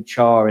 bringing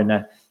HR and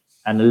a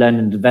learning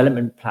and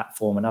development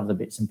platform and other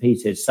bits and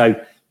pieces. So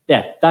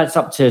yeah, that's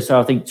up to, so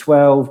I think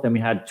 12, then we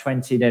had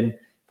 20, then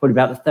probably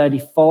about the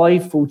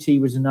 35, 40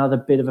 was another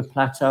bit of a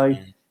plateau.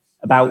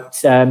 About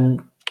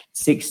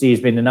 60 has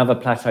been another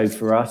plateau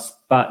for us,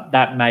 but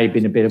that may have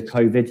been a bit of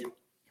COVID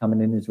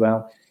coming in as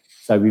well.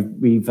 So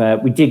we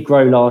did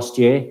grow last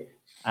year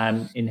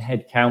in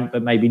headcount,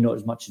 but maybe not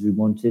as much as we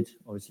wanted,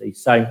 obviously.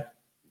 So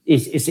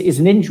it's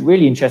an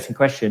really interesting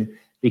question,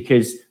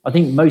 because I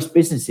think most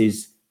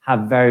businesses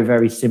have very,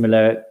 very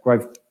similar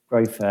growth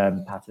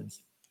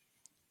patterns.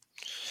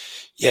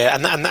 Yeah,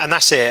 and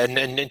that's it.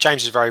 And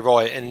James is very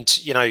right. And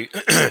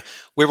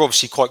we're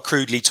obviously quite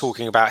crudely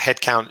talking about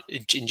headcount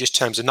in just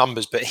terms of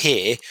numbers, but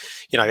here,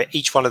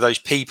 each one of those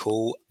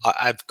people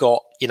have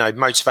got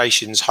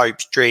motivations,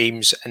 hopes,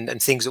 dreams,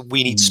 and things that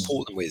we need to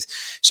support them with.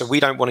 So we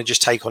don't want to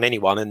just take on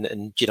anyone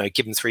and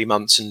give them 3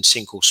 months and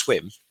sink or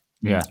swim.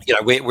 Yeah,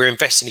 we're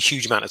investing a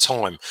huge amount of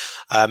time.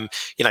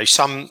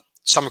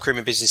 Some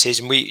recruitment businesses,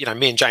 and me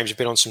and James have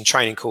been on some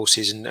training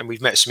courses, and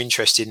we've met some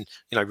interesting,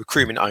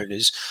 recruitment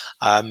owners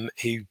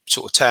who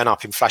sort of turn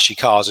up in flashy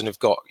cars and have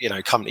got,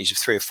 companies of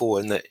 3 or 4,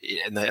 and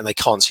they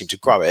can't seem to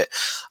grow it.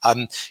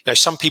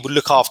 Some people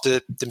look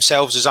after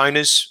themselves as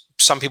owners.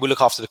 Some people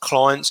look after the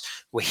clients.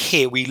 We're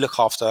here, we look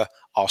after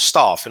our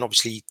staff, and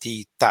obviously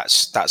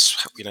that's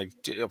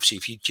obviously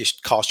if you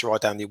just cast your eye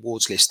down the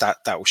awards list,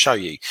 that will show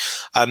you.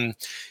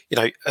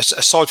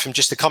 Aside from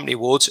just the company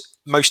awards,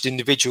 most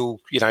individual,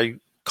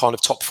 kind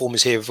of top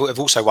performers here have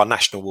also won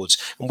national awards,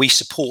 and we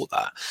support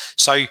that.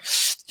 So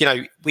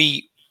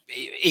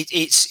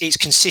it's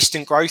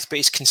consistent growth, but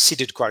it's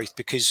considered growth,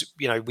 because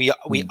we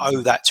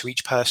owe that to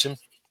each person.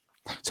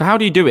 So how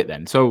do you do it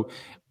then? So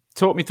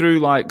talk me through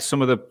like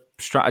some of the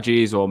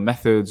strategies or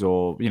methods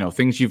or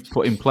things you've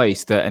put in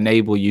place that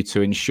enable you to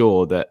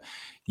ensure that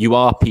you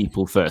are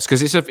people first,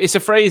 because it's a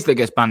phrase that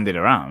gets bandied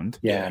around.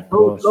 Yeah,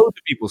 loads of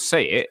people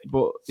say it,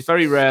 but it's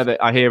very rare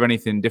that I hear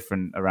anything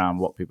different around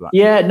what people are.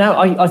 Yeah, no,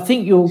 I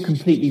think you're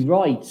completely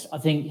right. I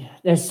think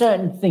there's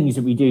certain things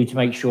that we do to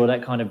make sure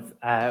that kind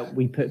of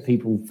we put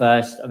people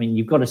first. I mean,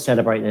 you've got to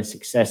celebrate their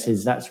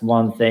successes. That's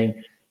one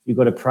thing. You've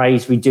got to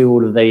praise. We do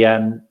all of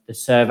the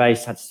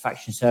surveys,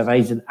 satisfaction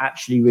surveys, and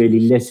actually really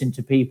listen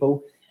to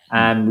people.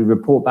 And we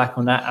report back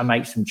on that and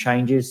make some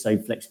changes. So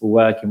flexible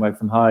working, work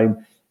from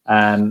home,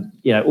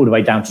 all the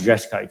way down to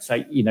dress code.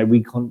 So,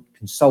 we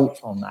consult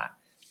on that,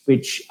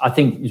 which I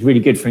think is really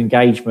good for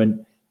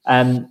engagement.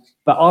 But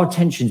our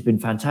retention's been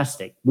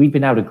fantastic. We've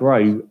been able to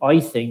grow,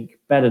 I think,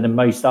 better than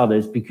most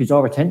others, because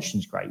our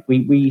retention's great.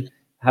 We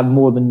have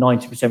more than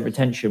 90%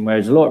 retention,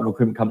 whereas a lot of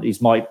recruitment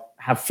companies might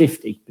have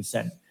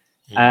 50%.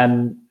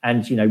 And,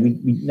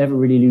 we never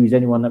really lose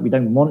anyone that we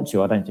don't want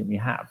to. I don't think we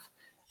have.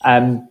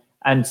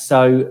 And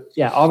so,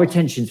 yeah, our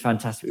retention's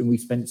fantastic. And we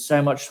spend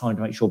so much time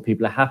to make sure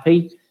people are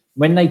happy.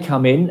 When they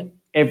come in,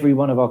 every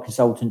one of our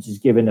consultants is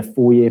given a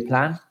 4-year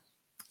plan.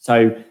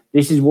 So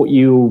this is what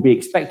you will be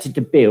expected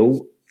to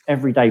bill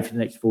every day for the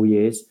next 4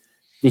 years.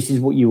 This is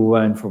what you will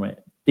earn from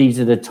it. These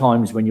are the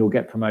times when you'll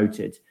get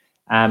promoted.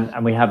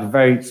 And we have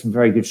some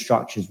very good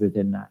structures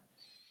within that.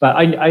 But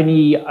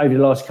only over the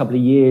last couple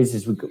of years,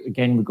 as we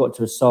got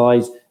to a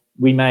size,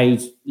 we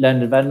made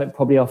learning development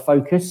probably our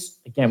focus.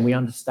 Again, we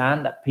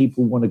understand that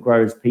people want to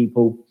grow as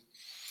people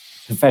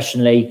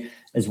professionally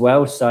as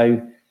well.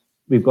 So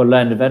we've got a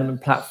learning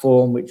development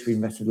platform, which we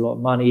invested a lot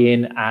of money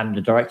in, and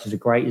the directors are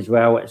great as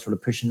well at sort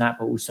of pushing that,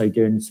 but also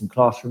doing some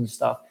classroom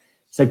stuff.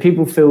 So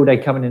people feel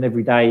they're coming in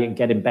every day and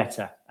getting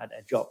better at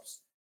their jobs.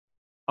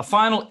 A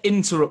final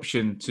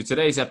interruption to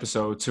today's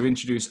episode to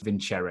introduce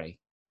Vincere.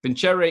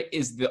 Vincere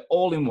is the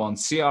all-in-one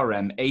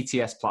CRM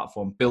ATS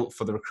platform built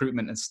for the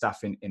recruitment and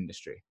staffing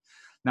industry.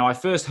 Now, I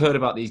first heard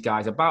about these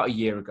guys about a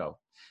year ago.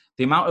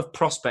 The amount of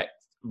prospect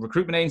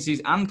recruitment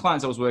agencies and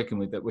clients I was working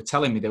with that were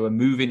telling me they were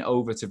moving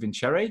over to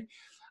Vincere,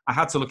 I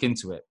had to look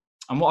into it.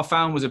 And what I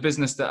found was a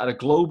business that had a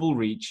global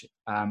reach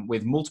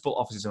with multiple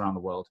offices around the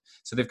world.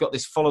 So they've got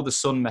this follow the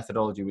sun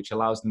methodology, which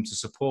allows them to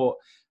support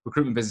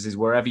recruitment businesses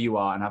wherever you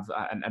are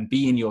and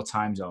be in your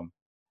time zone.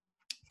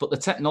 But the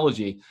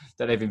technology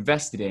that they've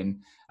invested in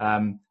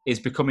is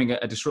becoming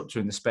a disruptor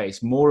in the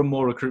space. More and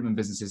more recruitment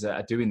businesses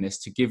are doing this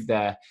to give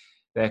their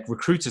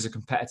recruiters a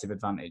competitive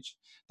advantage.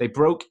 They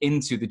broke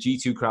into the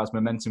G2 Crowd's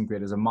momentum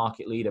grid as a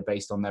market leader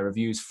based on their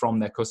reviews from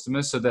their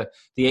customers. So the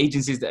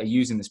agencies that are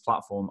using this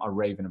platform are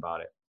raving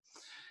about it.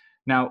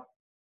 Now,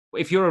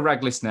 if you're a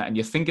RAG listener and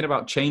you're thinking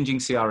about changing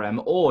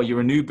CRM, or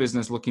you're a new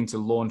business looking to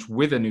launch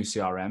with a new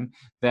CRM,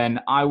 then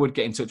I would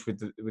get in touch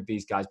with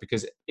these guys,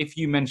 because if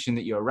you mention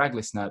that you're a RAG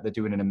listener, they're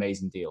doing an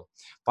amazing deal.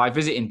 By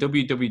visiting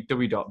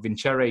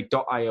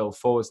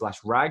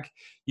www.vincere.io/RAG,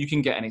 you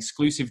can get an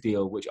exclusive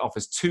deal which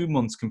offers 2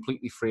 months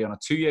completely free on a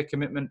 2-year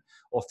commitment,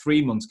 or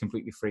 3 months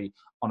completely free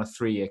on a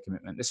 3-year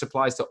commitment. This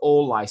applies to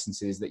all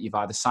licenses that you've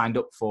either signed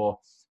up for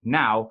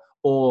now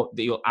or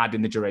that you'll add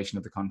in the duration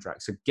of the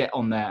contract. So get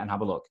on there and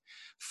have a look.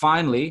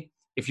 Finally,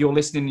 if you're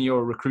listening and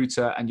you're a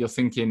recruiter and you're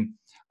thinking,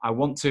 I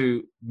want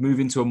to move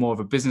into a more of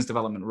a business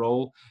development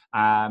role,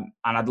 and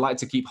I'd like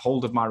to keep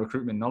hold of my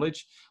recruitment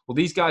knowledge. Well,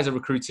 these guys are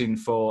recruiting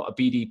for a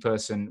BD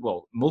person,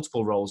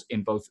 multiple roles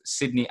in both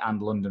Sydney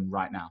and London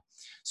right now.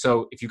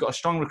 So if you've got a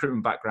strong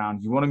recruitment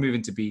background, you want to move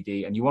into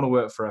BD, and you want to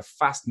work for a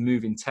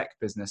fast-moving tech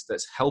business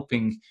that's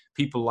helping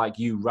people like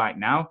you right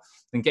now,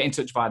 then get in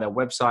touch via their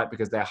website,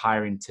 because they're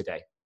hiring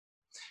today.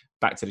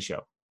 Back to the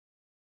show.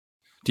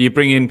 Do you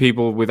bring in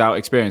people without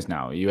experience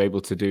now? Are you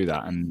able to do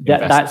that? And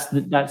that's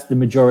the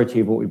majority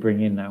of what we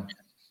bring in now.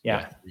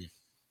 Yeah.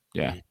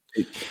 I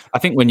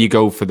think when you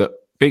go for the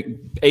big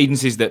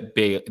agencies that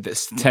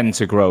tend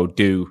to grow,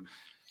 do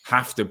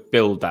have to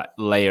build that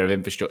layer of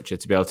infrastructure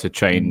to be able to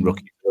train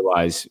rookies.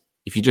 Otherwise,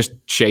 if you're just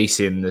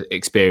chasing the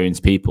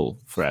experienced people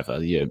forever,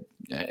 the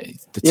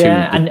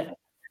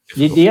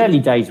early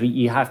days,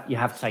 you have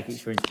to take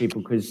experienced people,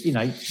 because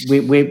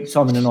we're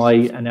Simon and I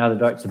and the other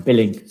directors are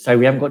billing, so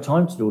we haven't got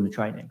time to do all the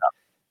training.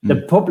 The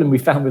problem we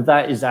found with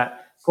that is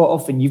that quite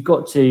often you've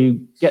got to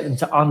get them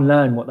to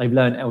unlearn what they've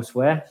learned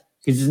elsewhere,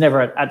 because it's never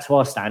at to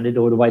our standard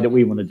or the way that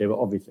we want to do it,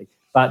 obviously.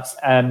 But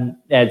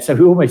so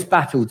we almost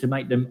battle to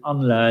make them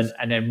unlearn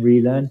and then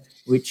relearn,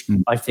 which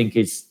I think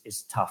is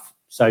tough.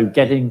 So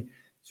getting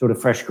sort of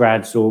fresh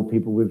grads or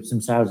people with some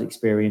sales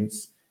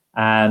experience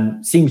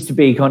seems to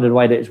be kind of the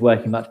way that it's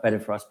working much better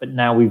for us. But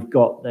now we've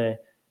got the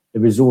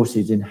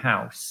resources in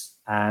house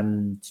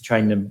to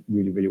train them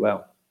really, really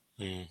well.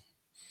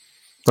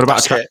 What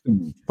about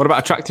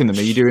attracting them?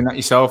 Are you doing that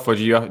yourself, or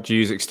do you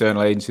use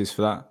external agencies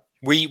for that?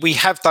 We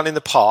have done in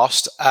the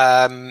past,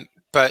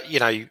 but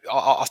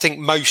I think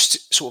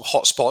most sort of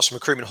hotspots and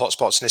recruitment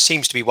hotspots, and there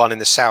seems to be one in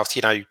the south.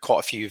 Quite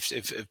a few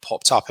have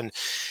popped up, and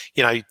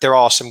there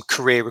are some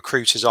career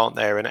recruiters, aren't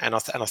there? And I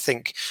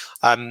think,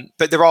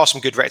 but there are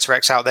some good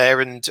rec-to-recs out there,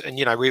 and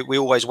we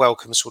always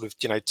welcome sort of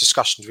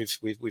discussions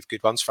with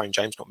good ones. Phone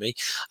James, not me.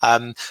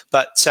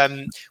 But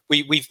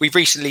we've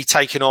recently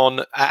taken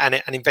on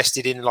and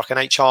invested in like an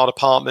HR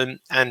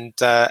department, and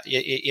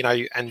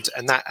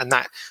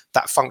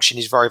that function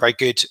is very, very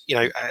good.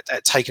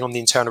 At taking on the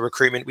internal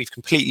recruitment, we've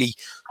completely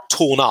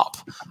torn up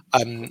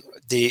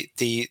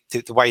the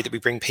way that we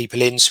bring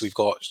people in. So we've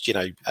got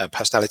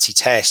personality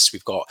tests,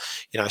 we've got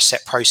a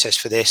set process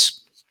for this.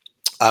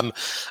 And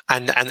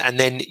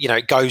then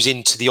it goes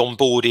into the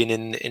onboarding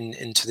and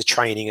into the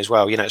training as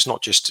well. It's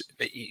not just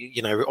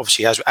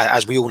obviously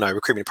as we all know,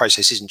 recruitment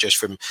process isn't just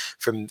from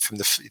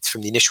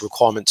the initial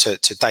requirement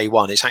to day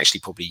one. It's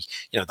actually probably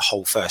the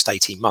whole first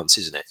 18 months,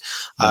 isn't it?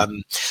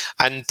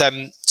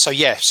 So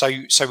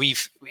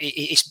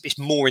it's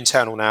more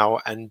internal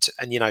now, and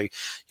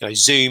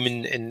Zoom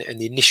and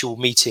the initial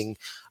meeting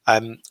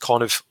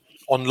kind of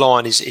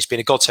online has been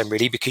a godsend,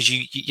 really, because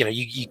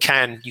you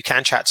can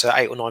chat to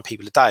 8 or 9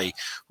 people a day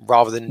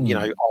rather than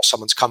ask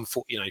someone to come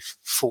 40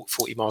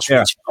 miles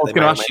from each other. I was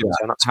going to ask you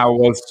that.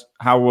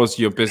 How was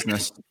your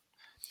business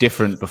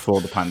different before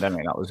the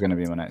pandemic? That was going to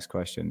be my next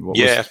question. What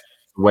was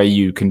the way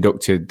you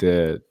conducted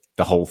the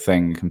whole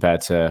thing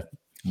compared to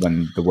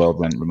when the world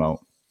went remote?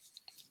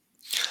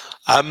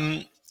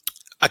 Again,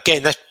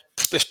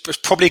 it's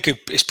probably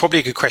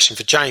a good question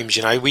for James.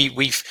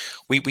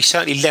 We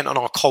certainly lent on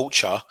our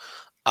culture.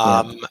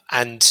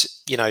 And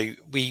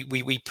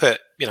we put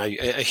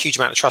a huge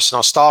amount of trust in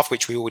our staff,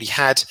 which we already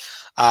had,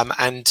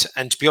 and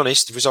to be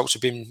honest, the results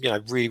have been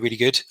really, really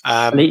good.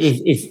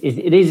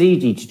 It is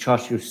easy to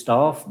trust your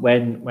staff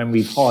when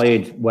we've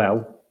hired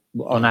well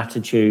on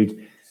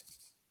attitude.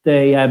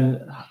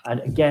 And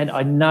again,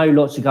 I know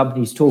lots of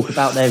companies talk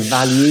about their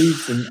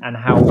values and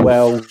how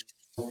well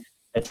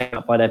they're taken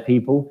up by their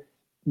people.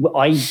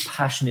 I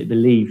passionately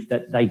believe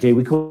that they do.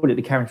 We call it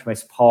the Carrington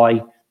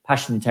Pie: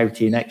 passion,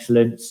 integrity, and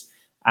excellence.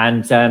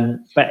 And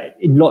but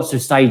in lots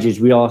of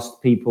stages, we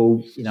asked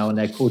people, on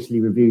their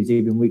quarterly reviews,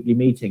 even weekly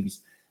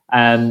meetings,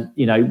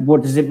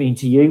 what does it mean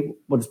to you?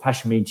 What does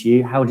passion mean to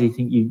you? How do you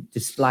think you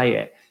display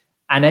it?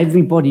 And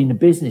everybody in the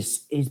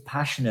business is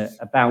passionate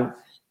about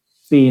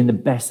being the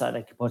best that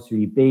they could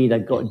possibly be.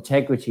 They've got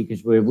integrity,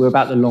 because we're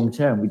about the long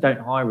term. We don't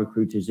hire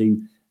recruiters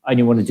who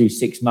only want to do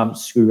 6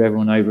 months, screw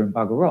everyone over and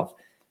bugger off.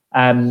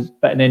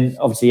 But then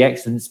obviously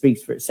excellence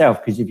speaks for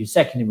itself, because if you're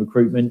second in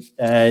recruitment,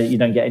 you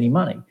don't get any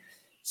money.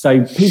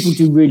 So people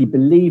do really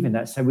believe in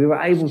that. So we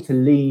were able to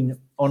lean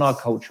on our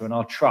culture and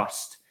our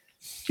trust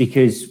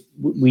because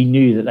we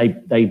knew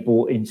that they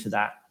bought into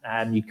that.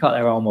 And you cut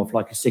their arm off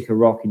like a stick of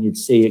rock and you'd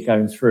see it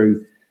going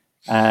through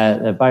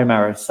the bone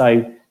marrow.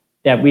 So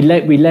yeah, we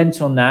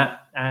lent on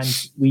that, and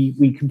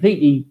we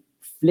completely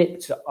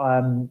flipped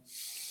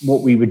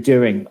what we were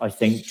doing. I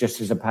think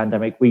just as a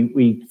pandemic,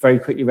 we very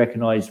quickly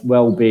recognised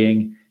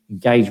well-being,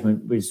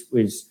 engagement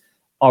was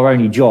our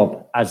only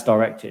job as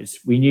directors.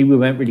 We knew we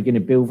weren't really going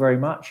to build very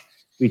much.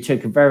 We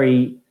took a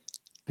very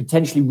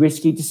potentially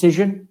risky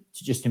decision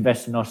to just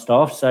invest in our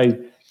staff. So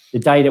the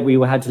day that we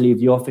had to leave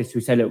the office,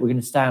 we said, look, we're going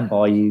to stand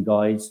by you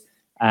guys,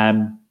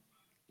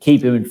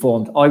 keep you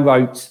informed. I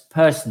wrote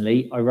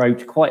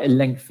quite a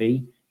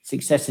lengthy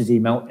successes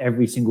email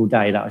every single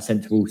day that I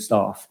sent to all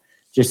staff,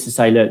 just to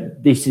say,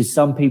 look, this is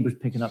some people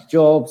picking up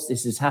jobs,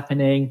 this is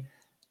happening,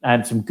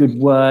 some good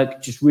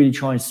work, just really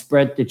try and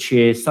spread the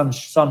cheer,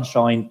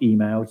 sunshine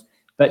emails,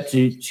 but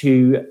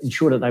to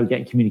ensure that they were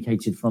getting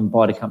communicated from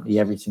by the company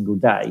every single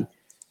day.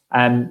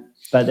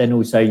 But then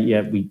also,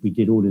 yeah, we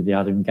did all of the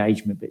other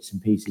engagement bits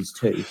and pieces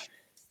too.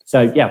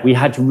 So yeah, we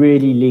had to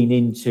really lean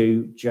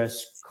into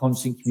just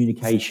constant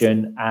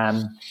communication.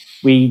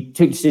 We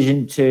took a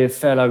decision to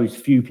furlough as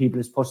few people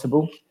as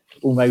possible.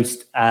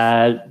 Almost,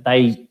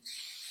 it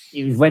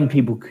was when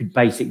people could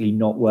basically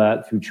not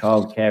work through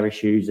childcare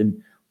issues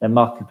and their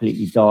market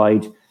completely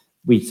died.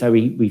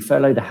 We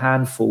furloughed a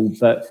handful,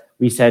 but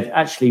we said,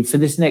 actually, for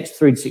this next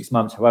 3 to 6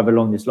 months, however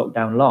long this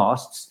lockdown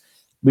lasts,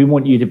 we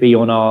want you to be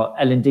on our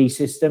L&D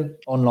system,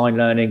 online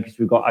learning, because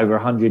we've got over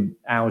 100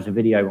 hours of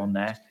video on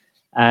there,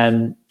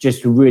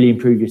 just to really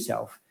improve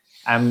yourself.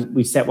 And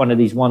we set one of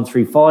these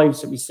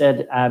 1-3-5s that we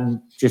said,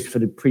 just for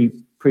the pre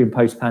and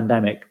post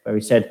pandemic, where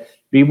we said,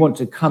 we want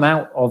to come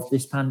out of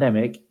this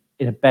pandemic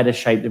in a better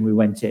shape than we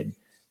went in.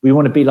 We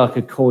want to be like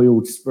a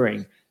coiled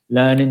spring,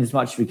 learning as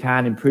much as we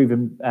can,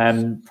 improving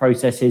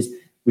processes.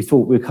 We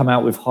thought we'd come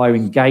out with higher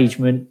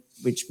engagement,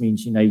 which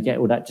means, you get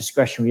all that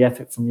discretionary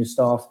effort from your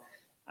staff.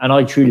 And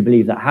I truly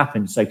believe that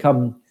happened. So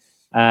come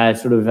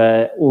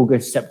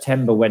August,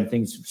 September, when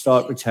things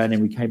start returning,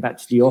 we came back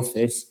to the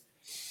office,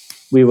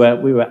 we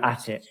were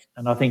at it.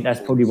 And I think that's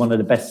probably one of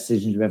the best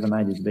decisions we've ever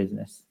made as a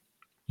business.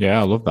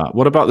 Yeah, I love that.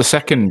 What about the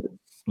second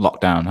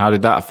lockdown? How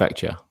did that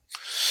affect you?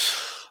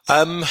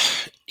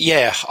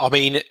 Yeah, I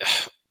mean,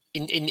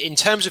 in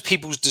terms of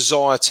people's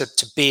desire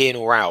to be in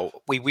or out,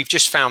 we've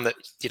just found that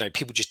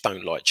people just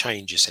don't like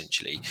change.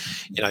 Essentially,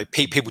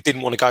 people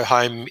didn't want to go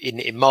home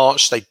in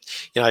March. They,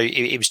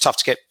 it was tough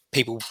to get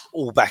people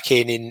all back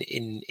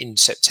in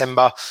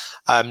September.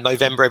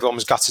 November, everyone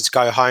was gutted to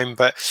go home.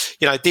 But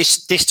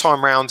this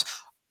time round,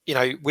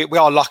 we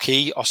are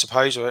lucky, I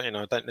suppose. Or I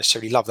don't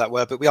necessarily love that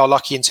word, but we are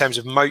lucky in terms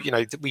of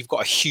that we've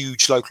got a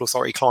huge local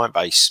authority client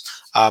base.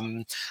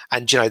 And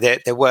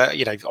there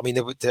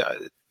were,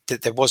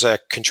 there was a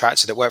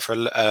contractor that worked for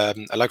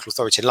a local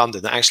authority in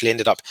London that actually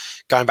ended up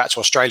going back to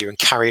Australia and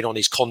carrying on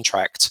his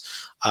contract.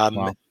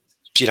 Wow.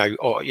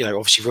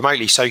 Obviously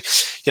remotely. So,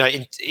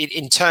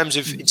 in terms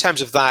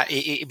of that,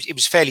 it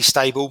was fairly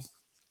stable.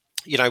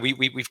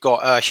 We've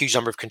got a huge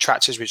number of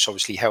contractors, which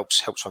obviously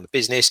helps run the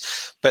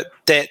business. But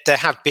there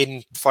have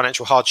been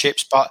financial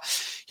hardships. But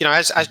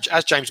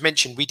as James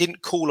mentioned, we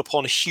didn't call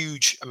upon a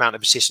huge amount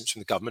of assistance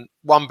from the government.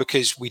 One,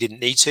 because we didn't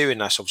need to, and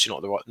that's obviously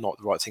not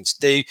the right thing to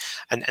do.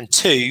 And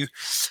two,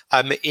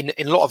 in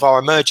a lot of our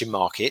emerging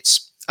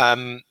markets,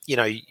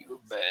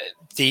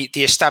 the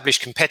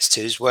established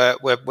competitors were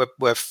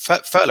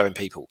furloughing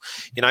people,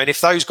 and if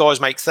those guys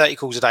make 30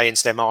 calls a day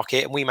into their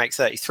market and we make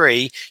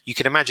 33, you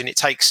can imagine it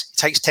takes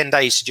 10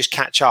 days to just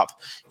catch up,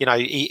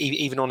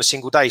 even on a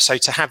single day. So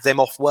to have them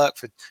off work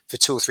for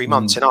 2 or 3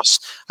 months and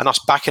us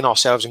backing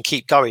ourselves and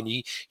keep going,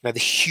 the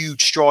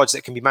huge strides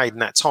that can be made in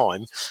that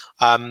time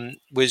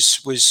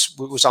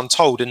was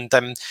untold.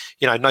 And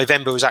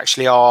November was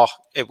actually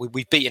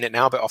we've beaten it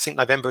now, but I think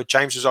November,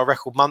 James, was our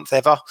record month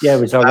ever. Yeah,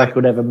 it was our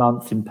record ever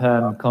month in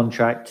perm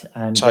contract,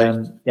 and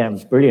it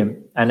was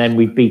brilliant. And then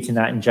we've beaten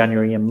that in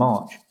January and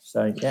March.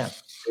 So yeah.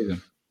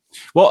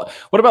 What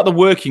about the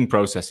working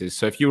processes?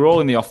 So if you were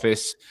all in the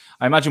office,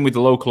 I imagine with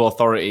the local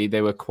authority,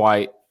 they were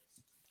quite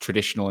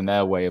traditional in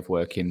their way of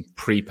working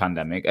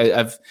pre-pandemic.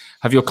 Have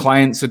your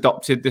clients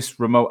adopted this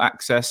remote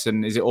access,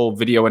 and is it all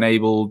video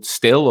enabled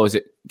still, or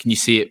can you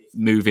see it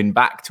moving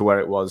back to where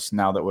it was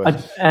now that we're?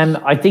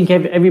 I think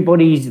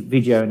everybody's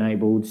video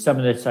enabled. Some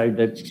of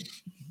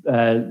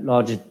the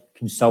larger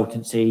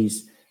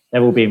consultancies,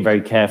 they're all being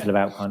very careful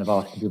about kind of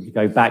asking people to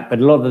go back. But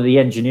a lot of the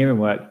engineering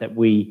work that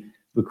we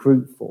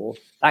recruit for,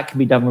 that can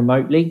be done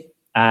remotely.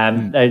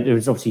 There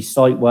was obviously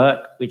site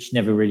work, which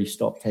never really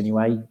stopped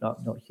anyway,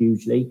 not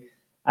hugely.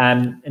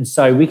 And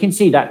so we can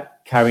see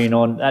that carrying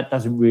on. That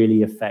doesn't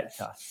really affect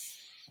us.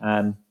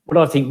 But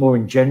I think more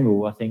in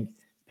general, I think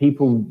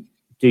people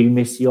do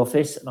miss the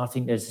office. And I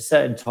think there's a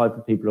certain type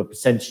of people or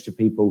percentage of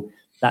people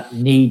that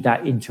need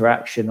that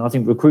interaction. I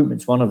think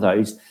recruitment's one of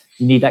those.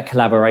 You need that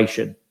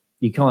collaboration.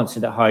 You can't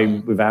sit at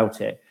home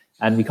without it.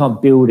 And you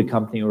can't build a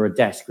company or a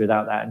desk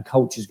without that. And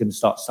culture is going to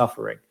start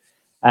suffering.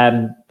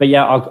 But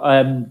yeah,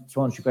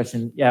 to answer your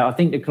question, yeah, I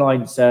think the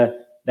clients they're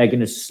going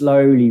to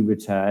slowly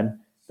return,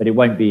 but it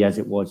won't be as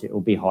it was. It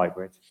will be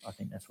hybrid. I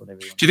think that's what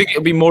everyone. Do you think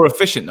it'll be more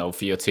efficient though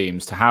for your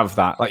teams to have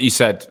that? Like you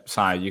said,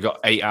 Si, you got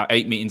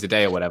eight meetings a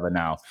day or whatever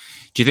now.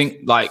 Do you think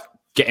like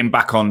getting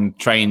back on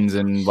trains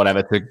and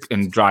whatever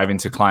and driving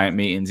to client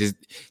meetings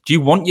do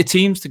you want your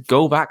teams to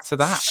go back to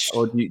that,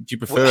 or do you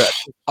prefer it?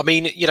 I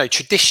mean,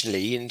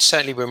 traditionally, and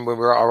certainly when we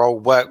were at our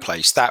old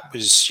workplace, that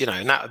was,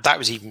 and that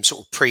was even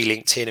sort of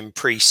pre-LinkedIn and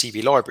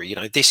pre-CV Library.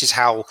 This is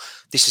how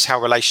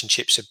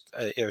relationships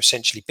are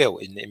essentially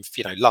built in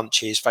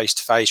lunches,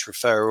 face-to-face,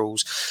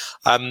 referrals.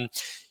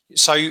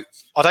 So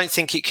I don't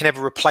think it can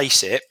ever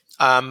replace it.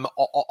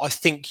 I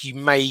think you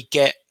may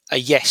get a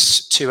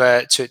yes to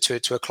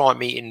a client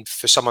meeting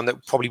for someone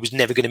that probably was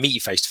never going to meet you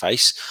face to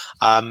face,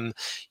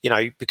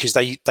 because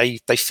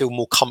they feel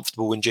more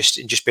comfortable in just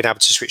being able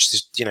to switch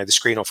the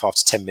screen off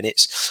after 10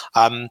 minutes.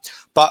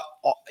 But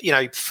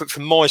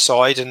from my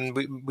side, and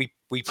we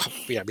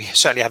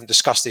certainly haven't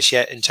discussed this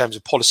yet in terms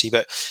of policy,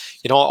 but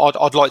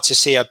I'd like to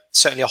see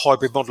certainly a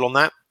hybrid model on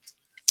that.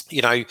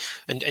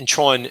 And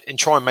try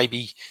and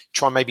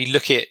maybe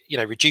look at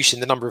reducing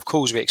the number of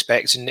calls we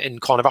expect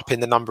and kind of upping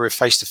the number of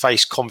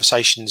face-to-face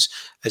conversations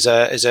as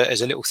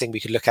a little thing we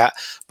could look at,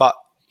 but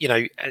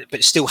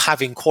but still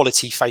having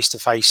quality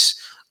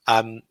face-to-face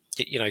kind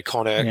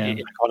of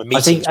meetings.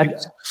 I think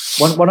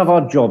one of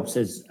our jobs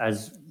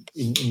as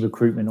in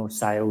recruitment or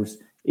sales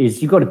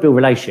is you've got to build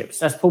relationships.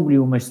 That's probably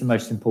almost the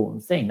most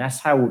important thing. That's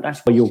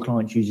why your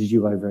client chooses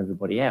you over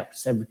everybody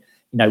else. So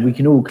we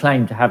can all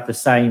claim to have the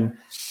same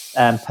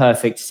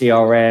perfect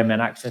CRM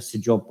and access to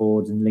job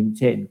boards and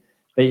LinkedIn,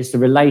 but it's the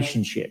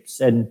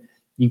relationships, and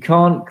you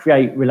can't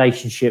create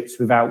relationships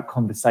without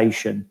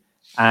conversation,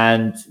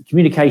 and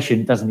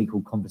communication doesn't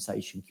equal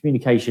conversation.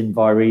 Communication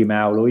via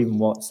email or even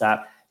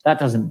WhatsApp, that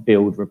doesn't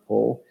build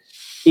rapport.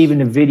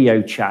 Even a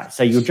video chat,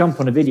 so you'll jump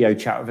on a video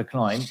chat with a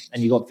client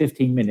and you've got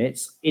 15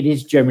 minutes, it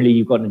is generally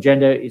you've got an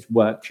agenda, it's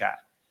work chat,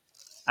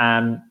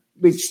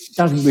 which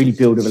doesn't really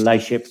build a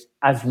relationship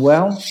as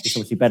well. It's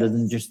obviously better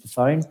than just the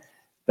phone,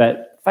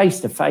 but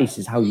face-to-face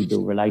is how you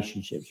build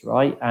relationships,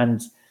 right?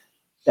 And,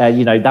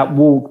 that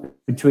walk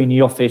between the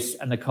office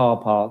and the car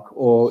park,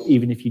 or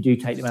even if you do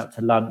take them out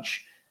to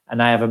lunch and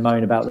they have a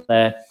moan about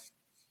their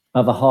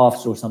other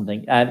halves or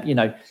something,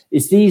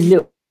 it's these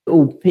little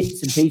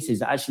bits and pieces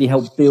that actually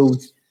help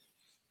build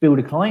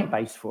a client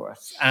base for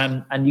us.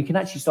 And you can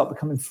actually start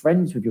becoming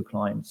friends with your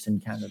clients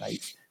and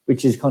candidates,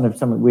 which is kind of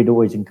something we'd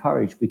always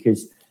encourage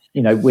because,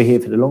 we're here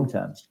for the long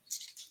term.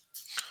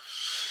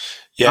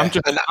 Yeah, I was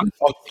just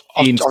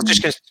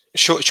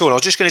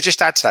going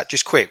to add to that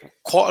just quick.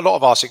 Quite a lot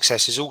of our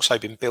success has also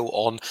been built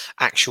on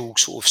actual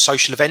sort of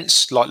social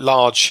events, like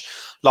large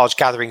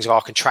gatherings of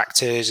our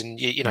contractors, and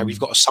we've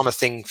got a summer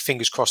thing,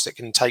 fingers crossed, that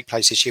can take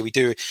place this year. We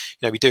do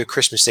a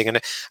Christmas thing,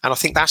 and I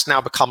think that's now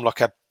become like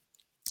a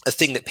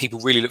thing that people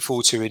really look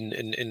forward to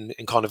in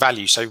kind of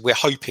value. So we're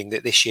hoping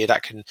that this year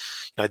that can,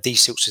 these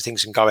sorts of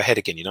things can go ahead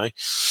again. Yeah,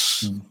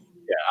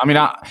 I mean,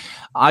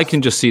 I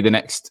can just see the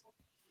next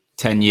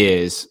 10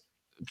 years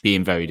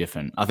being very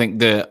different. I think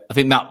that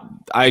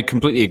I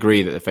completely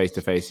agree that the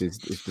face-to-face is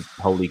the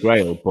holy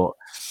grail, but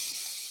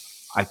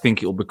I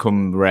think it will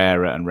become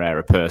rarer and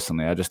rarer.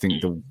 Personally, I just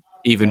think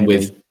even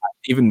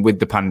with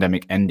the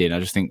pandemic ending, I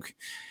just think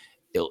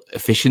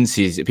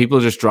efficiencies. People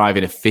are just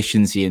driving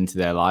efficiency into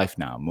their life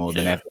now more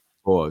than ever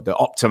before. They're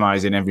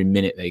optimizing every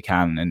minute they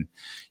can, and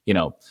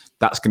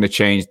that's going to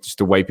change just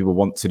the way people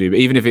want to do. But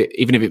even if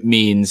it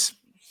means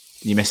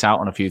you miss out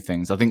on a few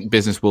things, I think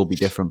business will be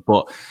different.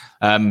 But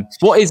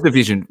what is the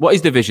vision? What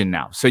is the vision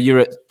now? So you're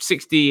at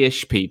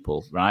 60-ish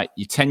people, right?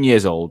 You're 10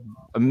 years old.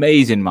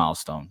 Amazing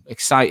milestone.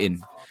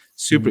 Exciting.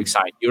 Super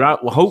exciting. You're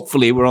out. Well,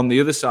 hopefully we're on the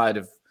other side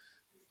of,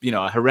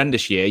 a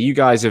horrendous year. You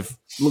guys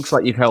looks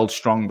like you've held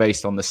strong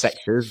based on the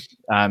sectors.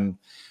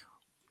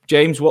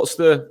 James, what's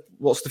the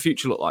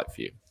future look like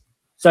for you?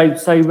 So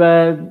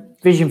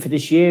vision for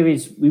this year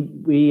is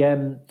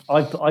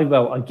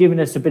I've given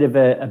us a bit of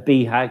a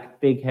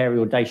BHAG, big, hairy,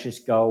 audacious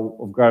goal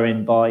of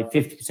growing by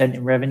 50%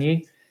 in revenue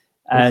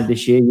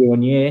this year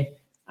on year.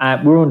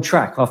 We're on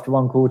track after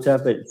one quarter,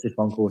 but it's just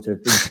one quarter.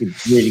 Things could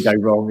really go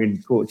wrong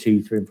in quarter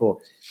 2, 3, and 4.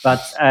 But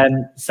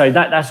so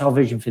that's our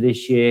vision for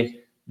this year.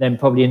 Then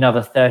probably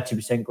another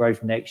 30%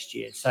 growth next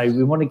year. So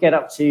we want to get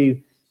up to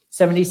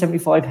 70,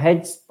 75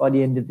 heads by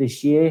the end of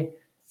this year.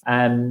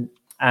 And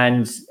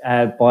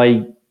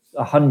by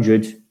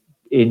 100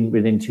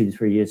 within 2 to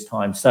 3 years'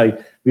 time. So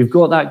we've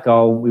got that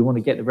goal. We want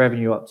to get the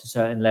revenue up to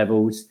certain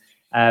levels.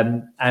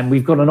 And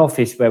we've got an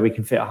office where we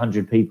can fit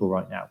 100 people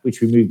right now, which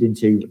we moved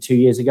into 2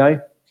 years ago.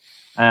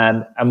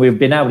 And we've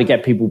been able to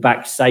get people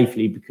back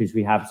safely because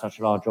we have such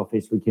a large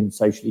office. We can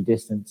socially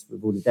distance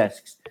with all the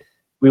desks.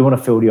 We want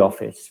to fill the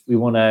office. We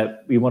want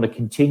to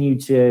continue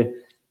to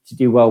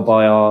do well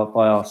by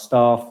our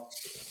staff.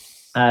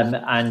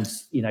 And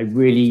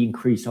really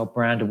increase our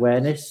brand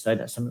awareness. So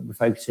that's something we're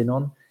focusing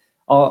on.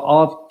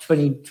 Our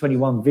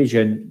 2021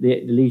 vision,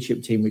 the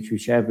leadership team, which we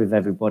shared with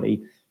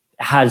everybody,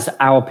 has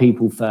our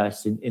people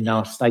first in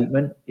our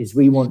statement. Is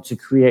we want to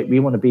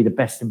be the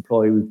best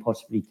employer we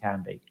possibly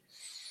can be,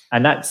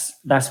 and that's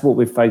what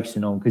we're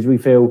focusing on, because we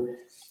feel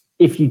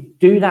if you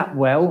do that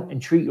well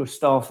and treat your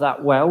staff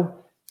that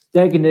well,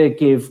 they're going to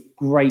give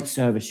great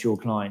service to your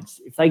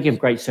clients. If they give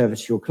great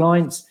service to your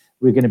clients,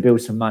 we're going to build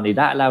some money.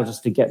 That allows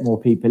us to get more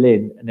people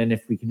in. And then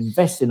if we can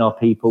invest in our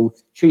people,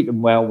 treat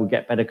them well, we'll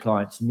get better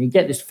clients. And you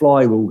get this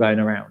flywheel going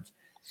around.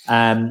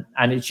 And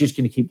it's just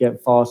going to keep getting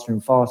faster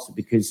and faster,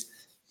 because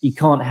you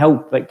can't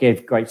help but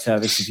give great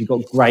service if you've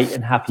got great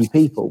and happy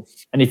people.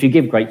 And if you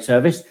give great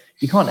service,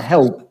 you can't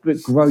help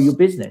but grow your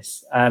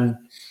business.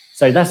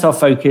 So that's our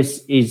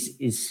focus,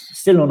 is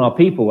still on our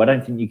people. I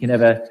don't think you can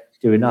ever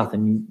do enough,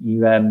 and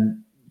you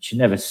should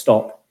never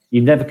stop.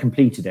 You've never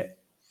completed it.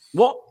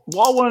 What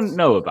I want to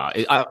know about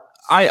it,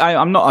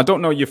 I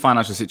don't know your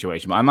financial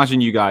situation, but I imagine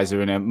you guys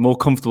are in a more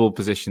comfortable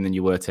position than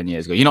you were 10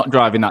 years ago. You're not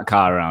driving that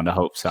car around. I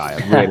hope so. I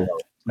really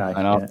hope. No,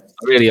 I know. Yeah.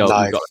 I really hope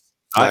you got.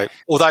 No.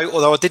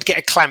 Although I did get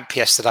a clamp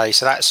yesterday,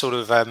 so that sort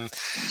of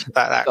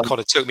that kind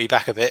of took me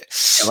back a bit.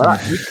 Yeah,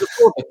 well, you can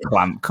afford a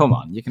clamp. Come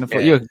on, you can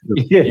afford.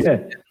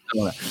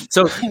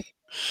 So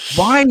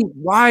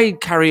why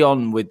carry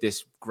on with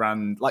this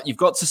grand? Like, you've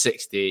got to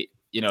 60,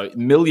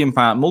 multi-million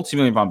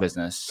pound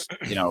business,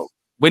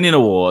 winning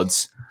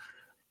awards.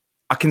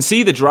 I can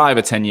see the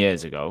driver 10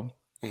 years ago.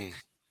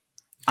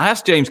 I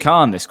asked James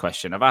Caan this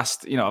question. I've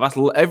asked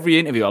every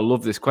interview. I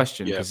love this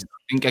question because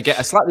I think I get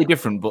a slightly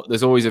different, but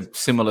there's always a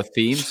similar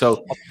theme.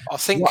 So I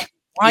think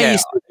why are you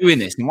still doing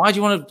this, and why do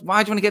you want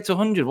to get to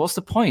 100? What's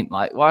the point?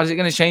 Like, why is it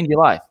going to change your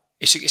life?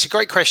 It's a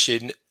great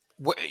question.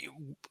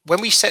 When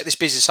we set this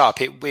business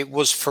up, it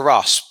was for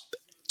us.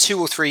 2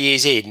 or 3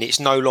 years in, it's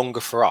no longer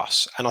for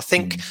us, and I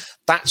think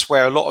that's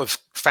where a lot of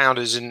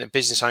founders and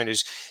business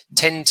owners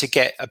tend to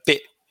get a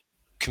bit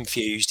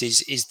confused.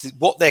 Is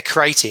what they're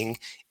creating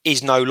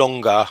is no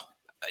longer.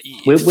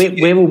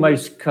 We're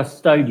almost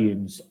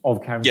custodians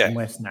of Carrington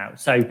West now,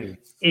 so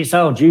it's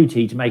our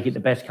duty to make it the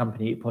best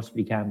company it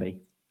possibly can be.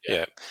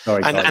 Yeah,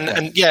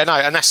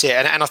 and that's it.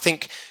 And I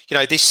think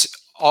this.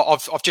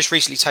 I've just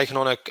recently taken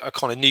on a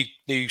kind of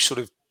new sort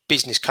of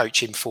business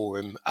coaching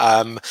forum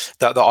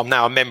that I'm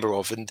now a member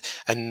of, and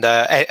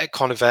Ed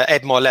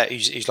Milet,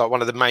 who's like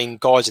one of the main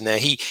guys in there.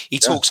 He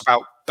talks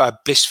about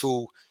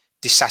blissful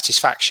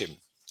dissatisfaction.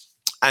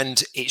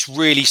 And it's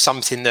really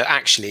something that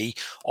actually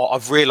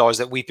I've realised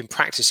that we've been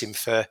practicing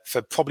for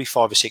probably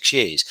 5 or 6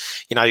 years,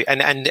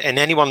 and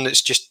anyone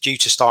that's just due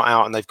to start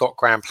out and they've got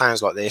grand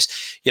plans like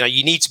this,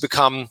 you need to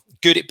become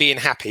good at being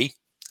happy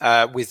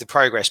with the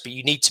progress, but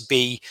you need to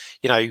be,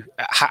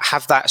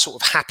 have that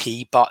sort of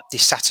happy but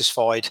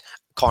dissatisfied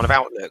kind of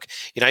outlook.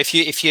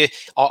 If you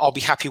I'll be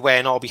happy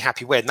when, I'll be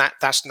happy when,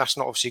 that's not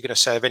obviously going to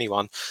serve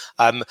anyone,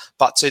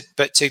 but to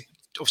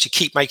obviously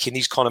keep making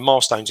these kind of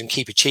milestones and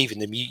keep achieving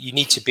them, you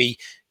need to be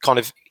kind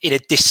of in a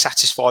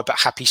dissatisfied but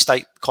happy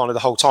state kind of the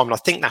whole time. And I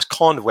think that's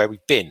kind of where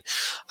we've been.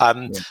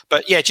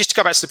 But just to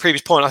go back to the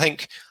previous point, I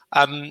think,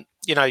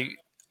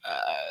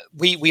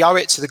 we owe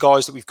it to the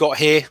guys that we've got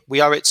here. We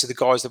owe it to the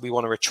guys that we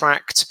want to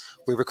attract.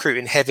 We're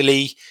recruiting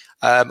heavily.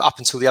 Up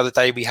until the other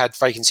day, we had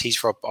vacancies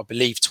for, I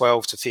believe,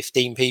 12 to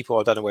 15 people.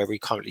 I don't know where we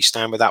currently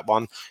stand with that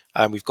one.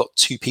 We've got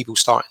 2 people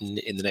starting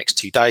in the next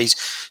 2 days.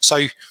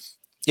 So,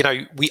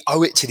 we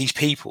owe it to these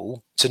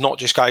people to not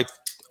just go,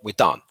 we're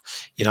done.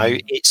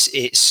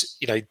 It's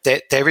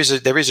there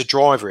is a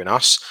driver in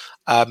us,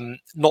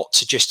 not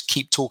to just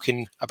keep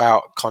talking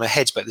about kind of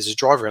heads, but there's a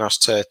driver in us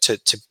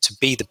to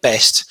be the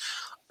best,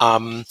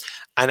 and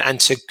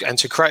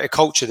to create a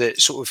culture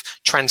that sort of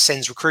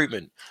transcends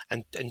recruitment,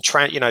 and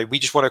we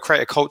just want to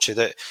create a culture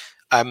that,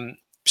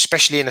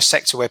 especially in a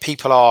sector where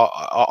people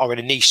are in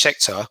a niche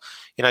sector.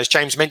 As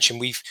James mentioned,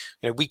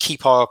 we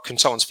keep our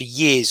consultants for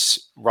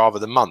years rather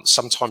than months,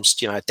 sometimes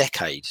a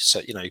decade. So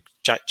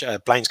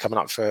Blaine's coming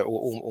up for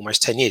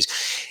almost 10 years.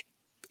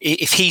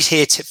 If he's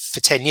here for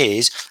 10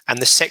 years and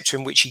the sector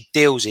in which he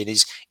deals in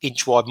is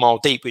inch wide, mile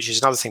deep, which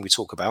is another thing we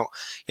talk about,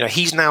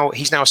 he's now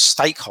a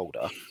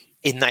stakeholder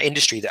in that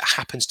industry that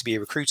happens to be a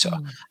recruiter,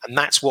 and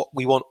that's what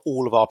we want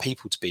all of our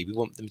people to be. We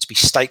want them to be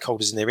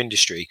stakeholders in their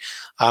industry,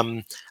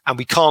 and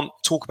we can't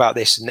talk about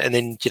this and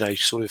then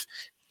sort of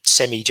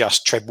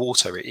semi-just tread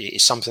water.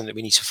 It's something that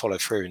we need to follow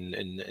through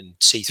and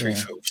see through,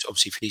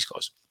 obviously for these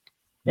guys.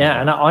 Yeah,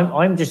 and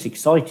I'm just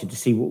excited to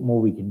see what more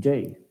we can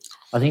do.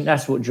 I think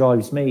that's what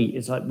drives me.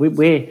 It's like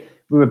we're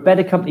a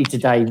better company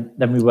today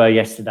than we were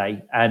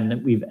yesterday,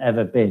 and we've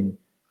ever been.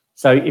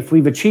 So if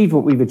we've achieved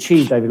what we've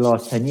achieved over the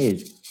last 10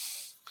 years,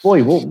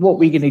 boy, what are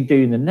we going to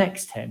do in the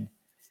next 10?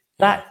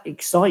 That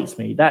excites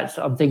me.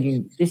 I'm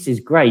thinking, this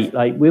is great.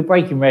 Like, we're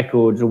breaking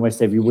records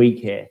almost every week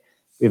here.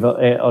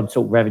 On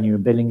sort of revenue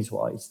and billings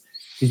wise,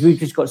 because we've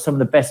just got some of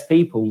the best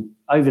people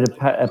over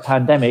the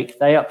pandemic.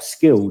 They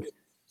upskilled,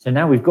 so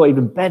now we've got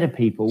even better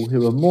people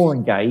who are more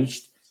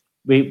engaged.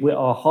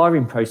 Our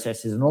hiring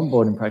processes and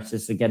onboarding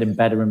processes are getting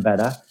better and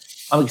better.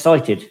 I'm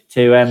excited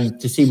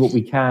to see what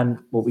we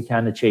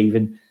can achieve.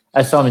 And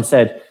as Simon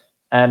said,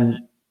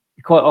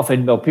 quite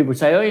often, people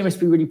say, "Oh, you must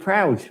be really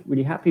proud,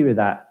 really happy with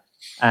that."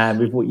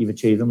 with what you've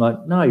achieved. I'm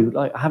like, no,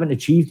 like I haven't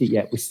achieved it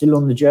yet. We're still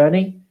on the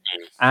journey.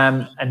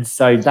 And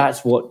so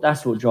that's what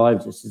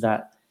drives us, is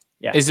that,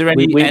 yeah, is there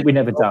any we're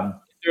never done.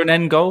 Is there an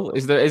end goal?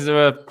 Is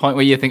there a point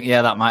where you think,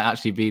 yeah, that might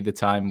actually be the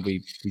time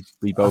we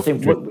both? I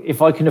think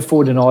if I can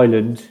afford an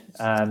island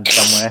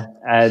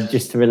somewhere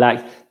just to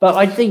relax, but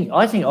I think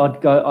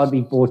I'd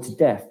be bored to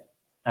death.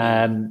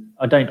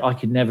 I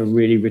could never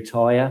really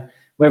retire.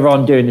 Whether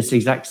I'm doing this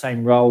exact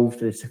same role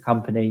for this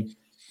company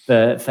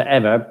for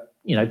forever,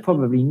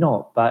 probably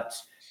not. But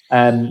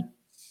as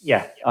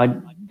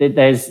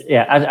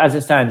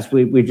it stands,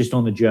 we're just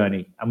on the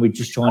journey, and we're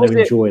just trying to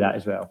enjoy that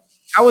as well.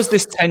 How has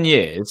this 10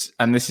 years,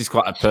 and this is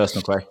quite a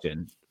personal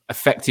question,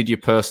 affected your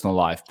personal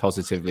life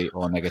positively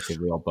or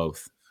negatively or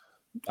both?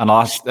 And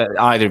I'll ask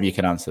either of you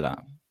can answer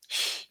that.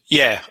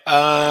 Yeah.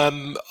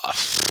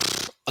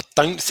 I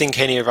don't think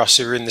any of us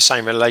are in the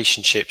same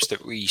relationships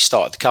that we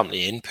started the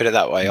company in, put it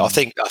that way. I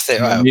think with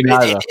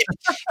the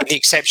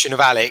exception of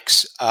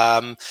Alex.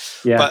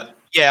 But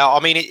yeah,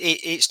 I mean,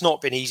 it's not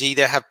been easy.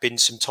 There have been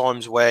some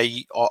times where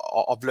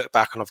I've looked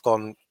back and I've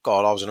gone,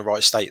 God, I was in the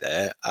right state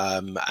there.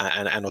 And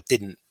I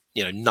didn't,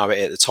 know it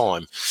at the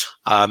time.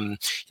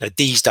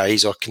 These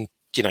days I can,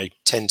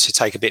 tend to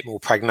take a bit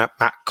more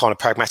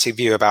pragmatic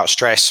view about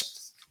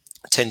stress.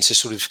 I tend to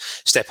sort of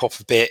step off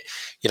a bit.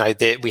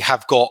 We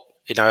have got,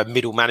 a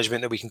middle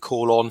management that we can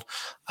call on.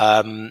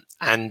 And,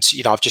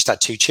 I've just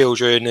had 2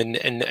 children and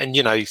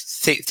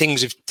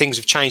things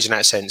have changed in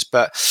that sense.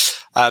 But,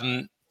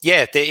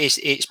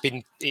 it's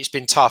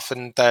been tough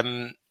and,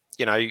 not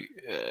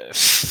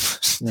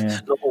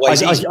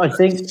always easy. I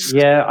think,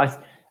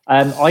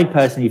 I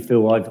personally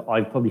feel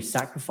I've probably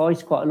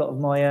sacrificed quite a lot of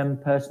my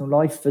personal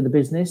life for the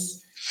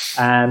business.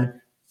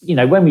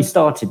 When we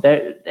started,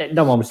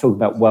 no one was talking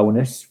about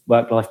wellness,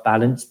 work-life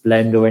balance,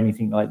 blend, or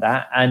anything like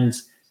that. And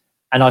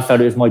I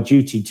felt it was my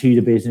duty to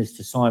the business,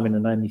 to Simon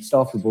and any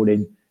staff we brought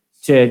in,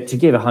 to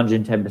give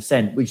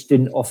 110%, which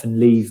didn't often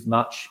leave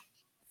much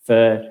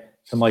for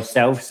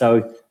myself.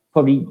 So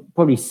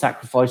probably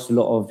sacrificed a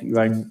lot of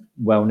your own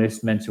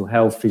wellness, mental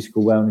health,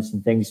 physical wellness,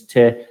 and things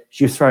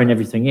you're throwing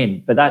everything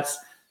in. But that's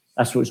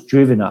what's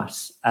driven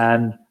us.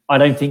 And I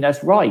don't think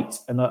that's right.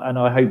 And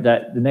I hope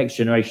that the next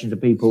generations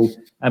of people,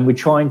 and we're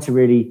trying to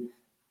really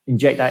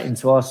inject that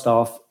into our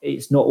staff.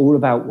 It's not all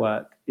about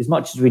work. As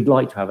much as we'd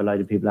like to have a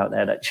load of people out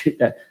there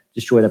that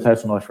destroy their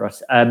personal life for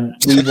us,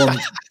 we want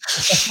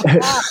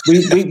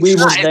we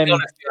want them.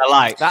 I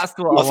like that's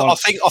the what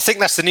I think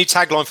that's the new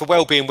tagline for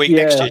Wellbeing Week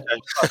next year.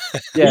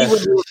 We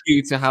would love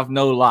you to have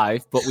no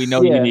life, but we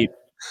know you need.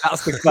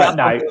 That's the. But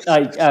no,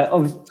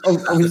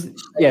 obviously,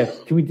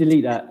 can we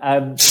delete that?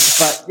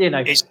 But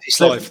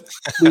it's live.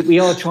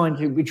 we're trying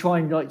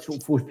to sort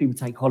of force people to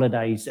take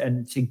holidays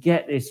and to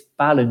get this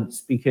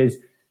balance, because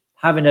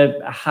having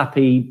a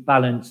happy,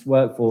 balanced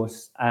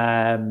workforce who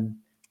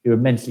are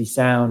mentally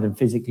sound and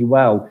physically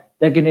well,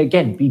 they're going to,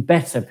 again, be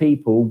better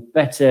people,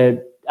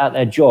 better at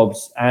their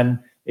jobs, and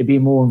it'd be a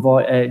more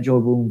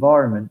enjoyable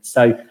environment.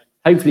 So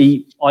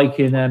hopefully I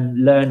can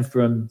learn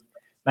from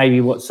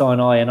maybe what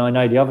Sinai and I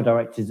know the other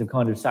directors have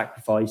kind of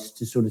sacrificed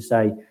to sort of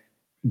say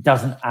it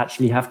doesn't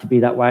actually have to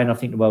be that way. And I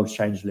think the world's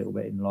changed a little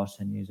bit in the last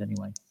 10 years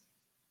anyway.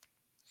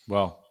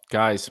 Well,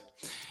 guys,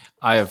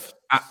 I have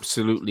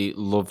absolutely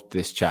loved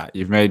this chat.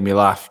 You've made me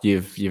laugh.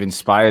 You've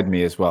inspired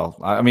me as well.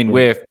 I mean,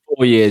 we're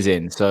 4 years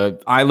in, so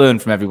I learn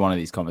from every one of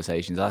these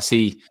conversations. I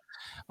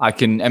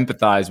can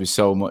empathize with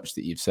so much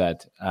that you've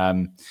said.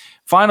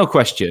 Final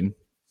question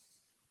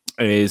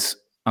is,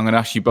 I'm going to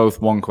ask you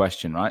both one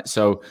question, right?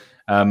 So,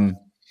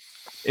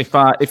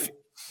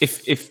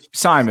 if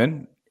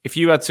Simon, if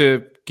you had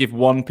to give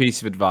one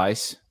piece of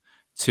advice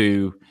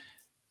to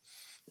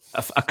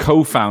a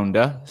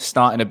co-founder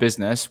starting a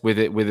business with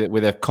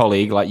a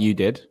colleague like you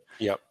did,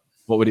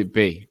 what would it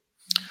be?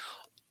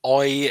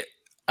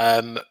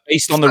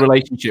 Based on the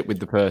relationship with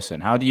the person,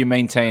 how do you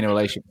maintain a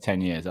relationship for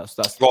 10 years? That's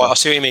right. I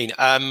see what you mean.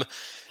 I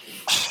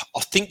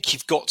think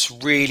you've got to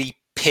really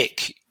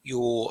pick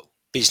your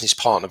business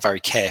partner very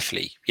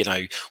carefully.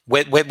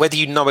 Whether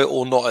you know it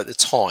or not at the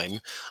time.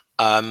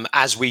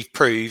 As we've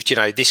proved,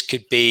 this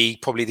could be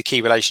probably the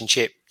key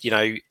relationship,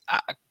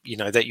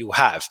 that you'll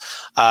have.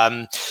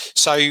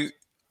 So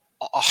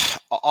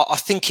I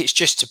think it's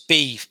just to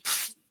be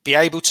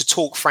able to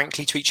talk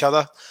frankly to each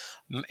other,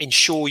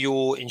 ensure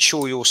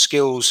your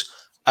skills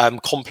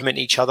complement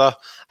each other,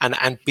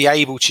 and be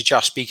able to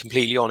just be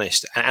completely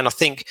honest. And I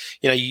think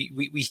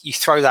you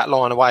throw that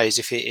line away as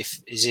if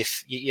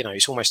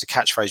it's almost a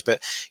catchphrase.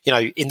 But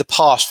in the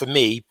past, for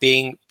me,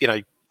 being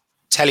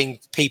telling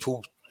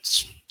people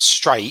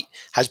straight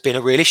has been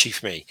a real issue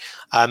for me.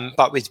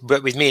 But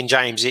with me and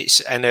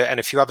James, and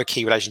a few other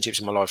key relationships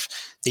in my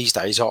life these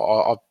days,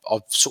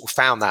 I've sort of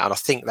found that, and I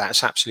think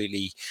that's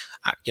absolutely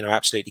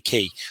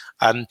key.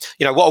 What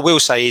I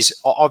will say is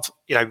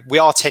we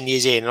are 10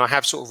 years in, and I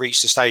have sort of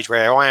reached a stage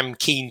where I am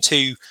keen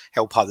to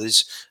help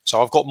others.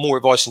 So I've got more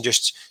advice than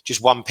just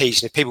one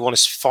piece. And if people want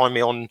to find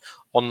me on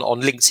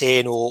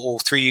LinkedIn or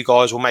through you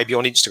guys, or maybe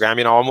on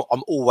Instagram,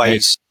 I'm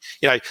always,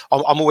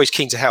 I'm always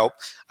keen to help.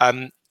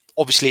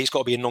 Obviously, it's got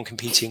to be a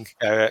non-competing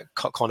kind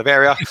of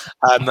area.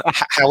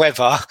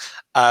 However,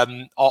 I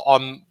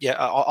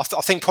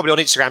think probably on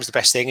Instagram is the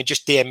best thing, and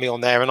just DM me on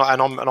there, and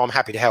I'm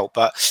happy to help.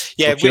 But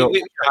yeah,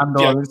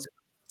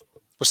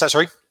 what's that?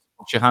 Sorry,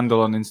 what's your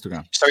handle on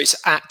Instagram? So it's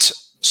at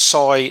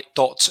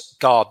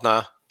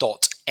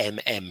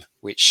si.gardiner.mm,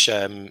 which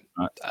so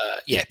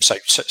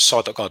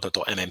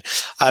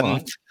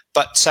si.gardiner.mm.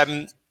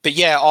 But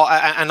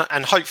yeah,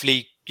 and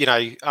hopefully,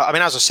 I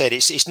mean, as I said,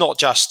 it's not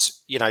just,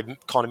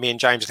 kind of me and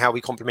James and how we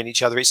complement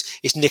each other.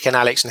 It's Nick and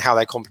Alex and how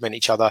they complement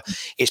each other.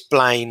 It's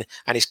Blaine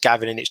and it's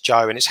Gavin and it's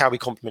Joe, and it's how we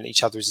complement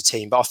each other as a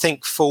team. But I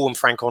think full and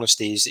frank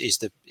honesty is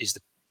the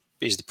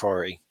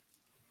priority.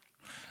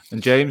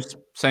 And James,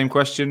 same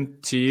question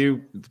to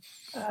you.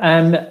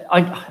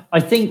 I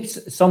think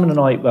Simon and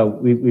I, well,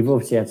 we've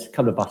obviously had a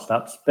couple of bust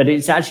ups, but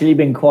it's actually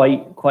been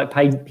quite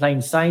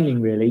plain sailing,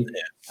 really.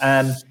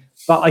 Yeah.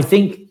 But I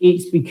think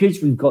it's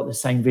because we've got the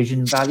same vision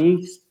and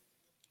values,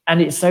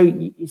 and it's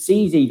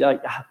easy.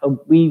 Like I've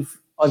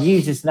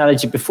used this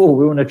analogy before.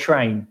 We're on a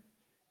train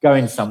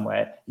going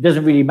somewhere. It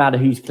doesn't really matter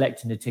who's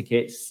collecting the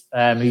tickets,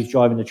 who's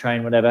driving the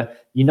train, whatever.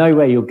 You know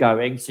where you're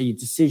going, so your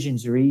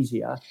decisions are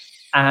easier.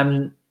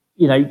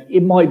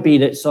 It might be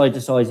that side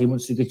decides he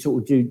wants to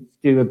sort of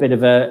do a bit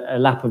of a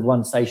lap of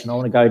one station. I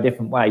want to go a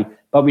different way,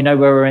 but we know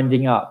where we're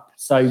ending up.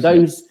 So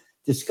those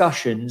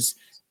discussions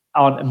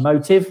aren't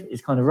emotive.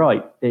 It's kind of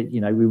right that,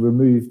 we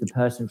remove the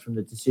person from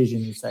the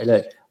decision and say,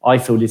 look, I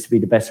feel this would be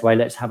the best way.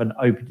 Let's have an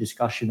open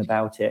discussion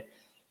about it.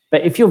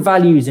 But if your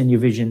values and your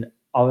vision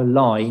are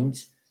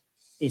aligned,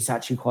 it's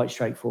actually quite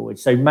straightforward.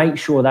 So make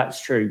sure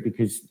that's true,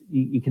 because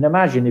you can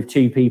imagine if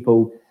two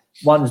people,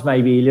 one's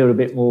maybe a little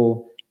bit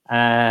more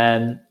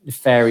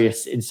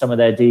nefarious in some of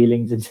their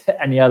dealings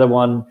and the other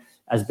one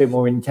has a bit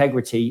more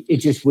integrity, it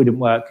just wouldn't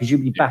work, because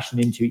you'd be bashing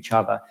into each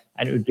other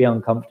and it would be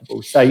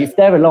uncomfortable. So if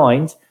they're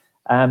aligned,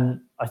 I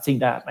think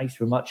that makes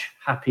for a much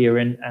happier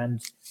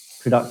and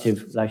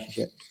productive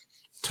relationship.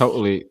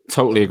 Totally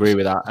agree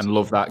with that and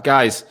love that.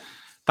 Guys,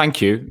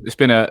 thank you. It's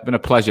been a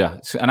pleasure.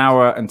 It's an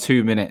hour and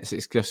 2 minutes.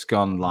 It's just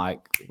gone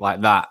like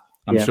that.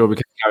 I'm sure we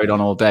could carry it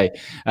on all day.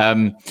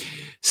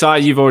 Si,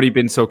 you've already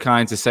been so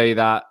kind to say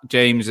that.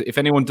 James, if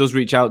anyone does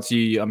reach out to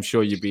you, I'm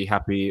sure you'd be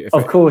happy.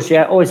 Of course,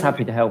 yeah. Always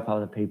happy to help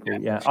other people.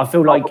 Yeah. I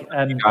feel like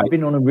I've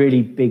been on a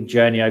really big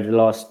journey over the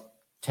last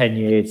 10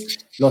 years,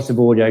 lots of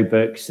audio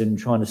books and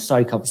trying to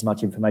soak up as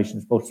much information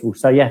as possible.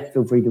 So yeah,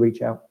 feel free to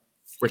reach out.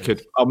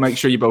 Wicked. I'll make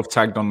sure you're both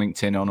tagged on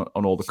LinkedIn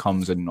on all the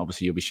comms, and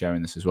obviously you'll be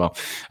sharing this as well.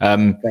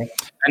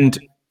 And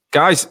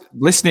guys,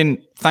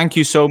 listening, thank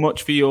you so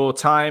much for your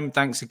time.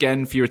 Thanks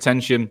again for your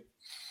attention.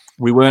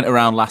 We weren't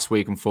around last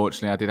week,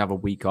 unfortunately. I did have a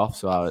week off,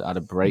 so I had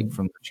a break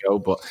from the show,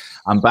 but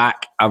I'm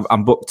back.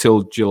 I'm booked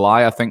till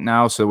July, I think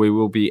now, so we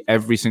will be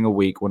every single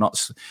week. We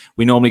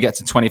normally get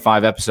to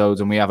 25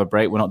 episodes and we have a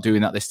break. We're not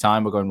doing that this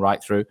time. We're going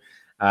right through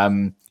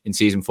in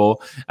season 4.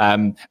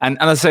 And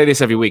I say this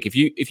every week.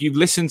 If you've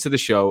listened to the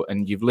show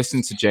and you've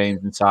listened to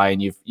James and Si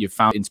and you've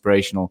found it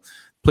inspirational,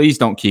 please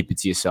don't keep it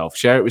to yourself.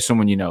 Share it with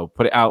someone you know.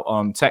 Put it out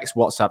on text,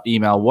 WhatsApp,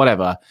 email,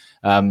 whatever.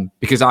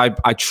 Because I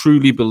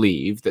truly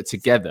believe that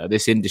together,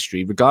 this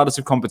industry, regardless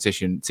of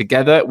competition,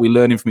 together we're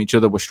learning from each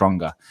other. We're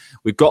stronger.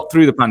 We've got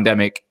through the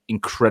pandemic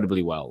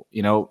incredibly well.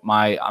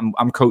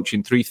 I'm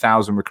coaching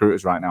 3,000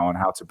 recruiters right now on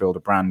how to build a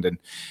brand, and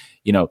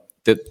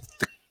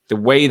the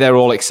way they're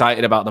all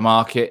excited about the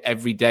market.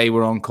 Every day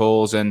we're on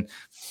calls, and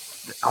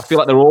I feel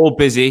like they're all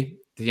busy.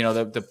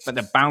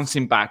 They're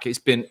bouncing back. It's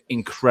been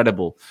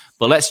incredible.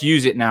 But let's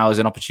use it now as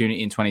an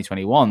opportunity in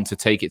 2021 to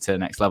take it to the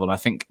next level. And I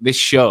think this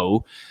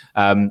show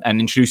and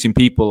introducing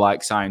people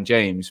like Si and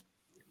James,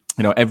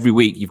 every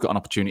week you've got an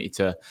opportunity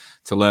to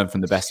learn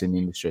from the best in the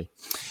industry.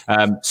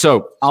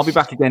 So I'll be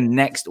back again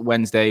next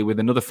Wednesday with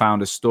another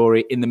founder's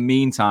story. In the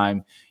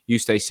meantime, you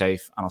stay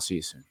safe and I'll see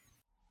you soon.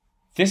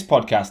 This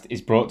podcast is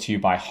brought to you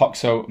by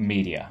Hoxo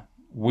Media.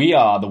 We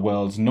are the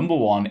world's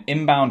 #1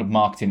 inbound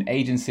marketing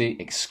agency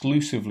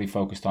exclusively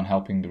focused on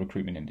helping the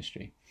recruitment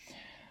industry.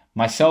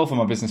 Myself and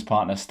my business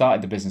partner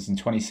started the business in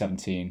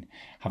 2017,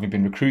 having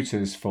been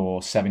recruiters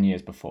for 7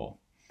 years before.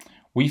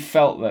 We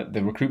felt that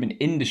the recruitment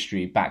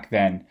industry back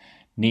then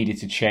needed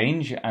to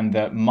change, and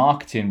that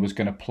marketing was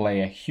going to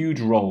play a huge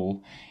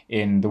role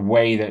in the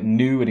way that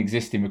new and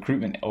existing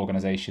recruitment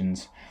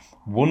organizations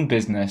won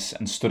business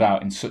and stood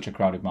out in such a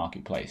crowded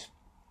marketplace.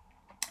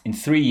 In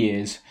 3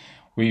 years,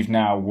 we've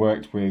now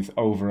worked with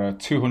over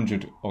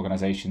 200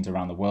 organizations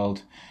around the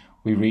world.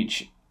 We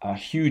reach a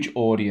huge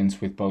audience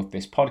with both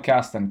this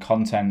podcast and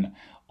content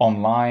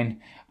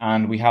online,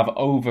 and we have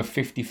over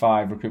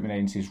 55 recruitment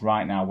agencies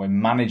right now we're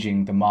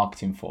managing the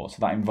marketing for. So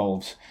that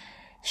involves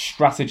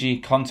strategy,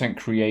 content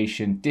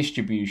creation,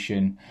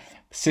 distribution,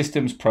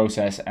 systems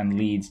process, and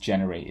leads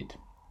generated.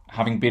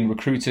 Having been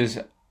recruiters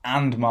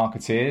and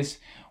marketeers,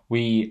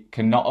 we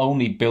can not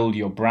only build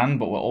your brand,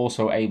 but we're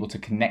also able to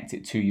connect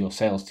it to your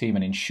sales team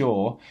and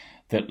ensure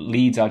that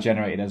leads are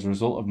generated as a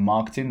result of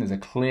marketing. There's a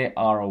clear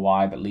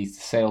ROI that leads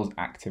to sales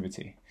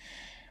activity.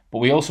 But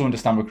we also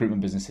understand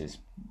recruitment businesses.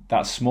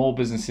 That's small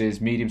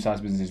businesses,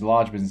 medium-sized businesses,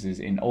 large businesses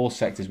in all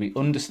sectors. We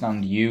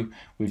understand you,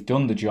 we've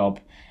done the job,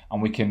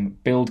 and we can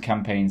build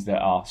campaigns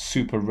that are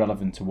super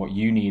relevant to what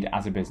you need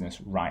as a business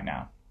right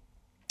now.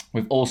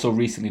 We've also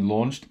recently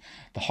launched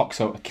the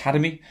Hoxo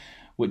Academy,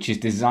 which is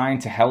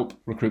designed to help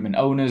recruitment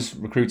owners,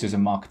 recruiters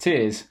and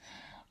marketeers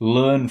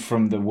learn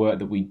from the work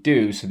that we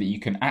do so that you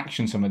can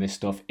action some of this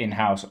stuff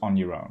in-house on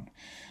your own.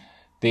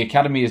 The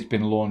Academy has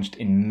been launched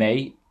in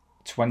May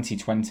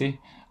 2020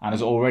 and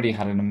has already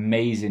had an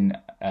amazing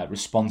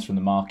response from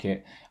the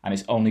market, and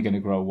it's only going to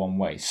grow one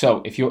way.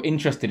 So if you're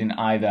interested in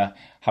either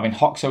having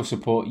Hoxo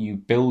support you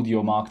build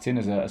your marketing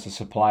as a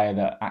supplier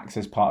that acts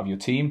as part of your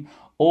team,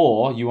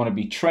 or you want to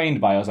be trained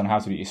by us on how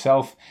to do it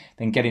yourself,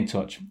 then get in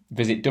touch.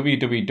 Visit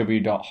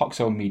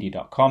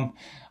www.hoxomedia.com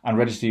and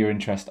register your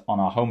interest on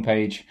our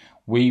homepage.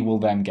 We will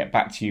then get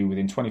back to you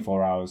within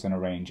 24 hours and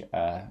arrange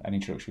an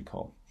introductory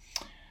call.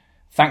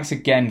 Thanks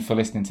again for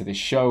listening to this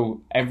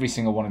show. Every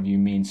single one of you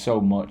means so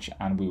much,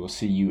 and we will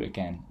see you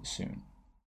again soon.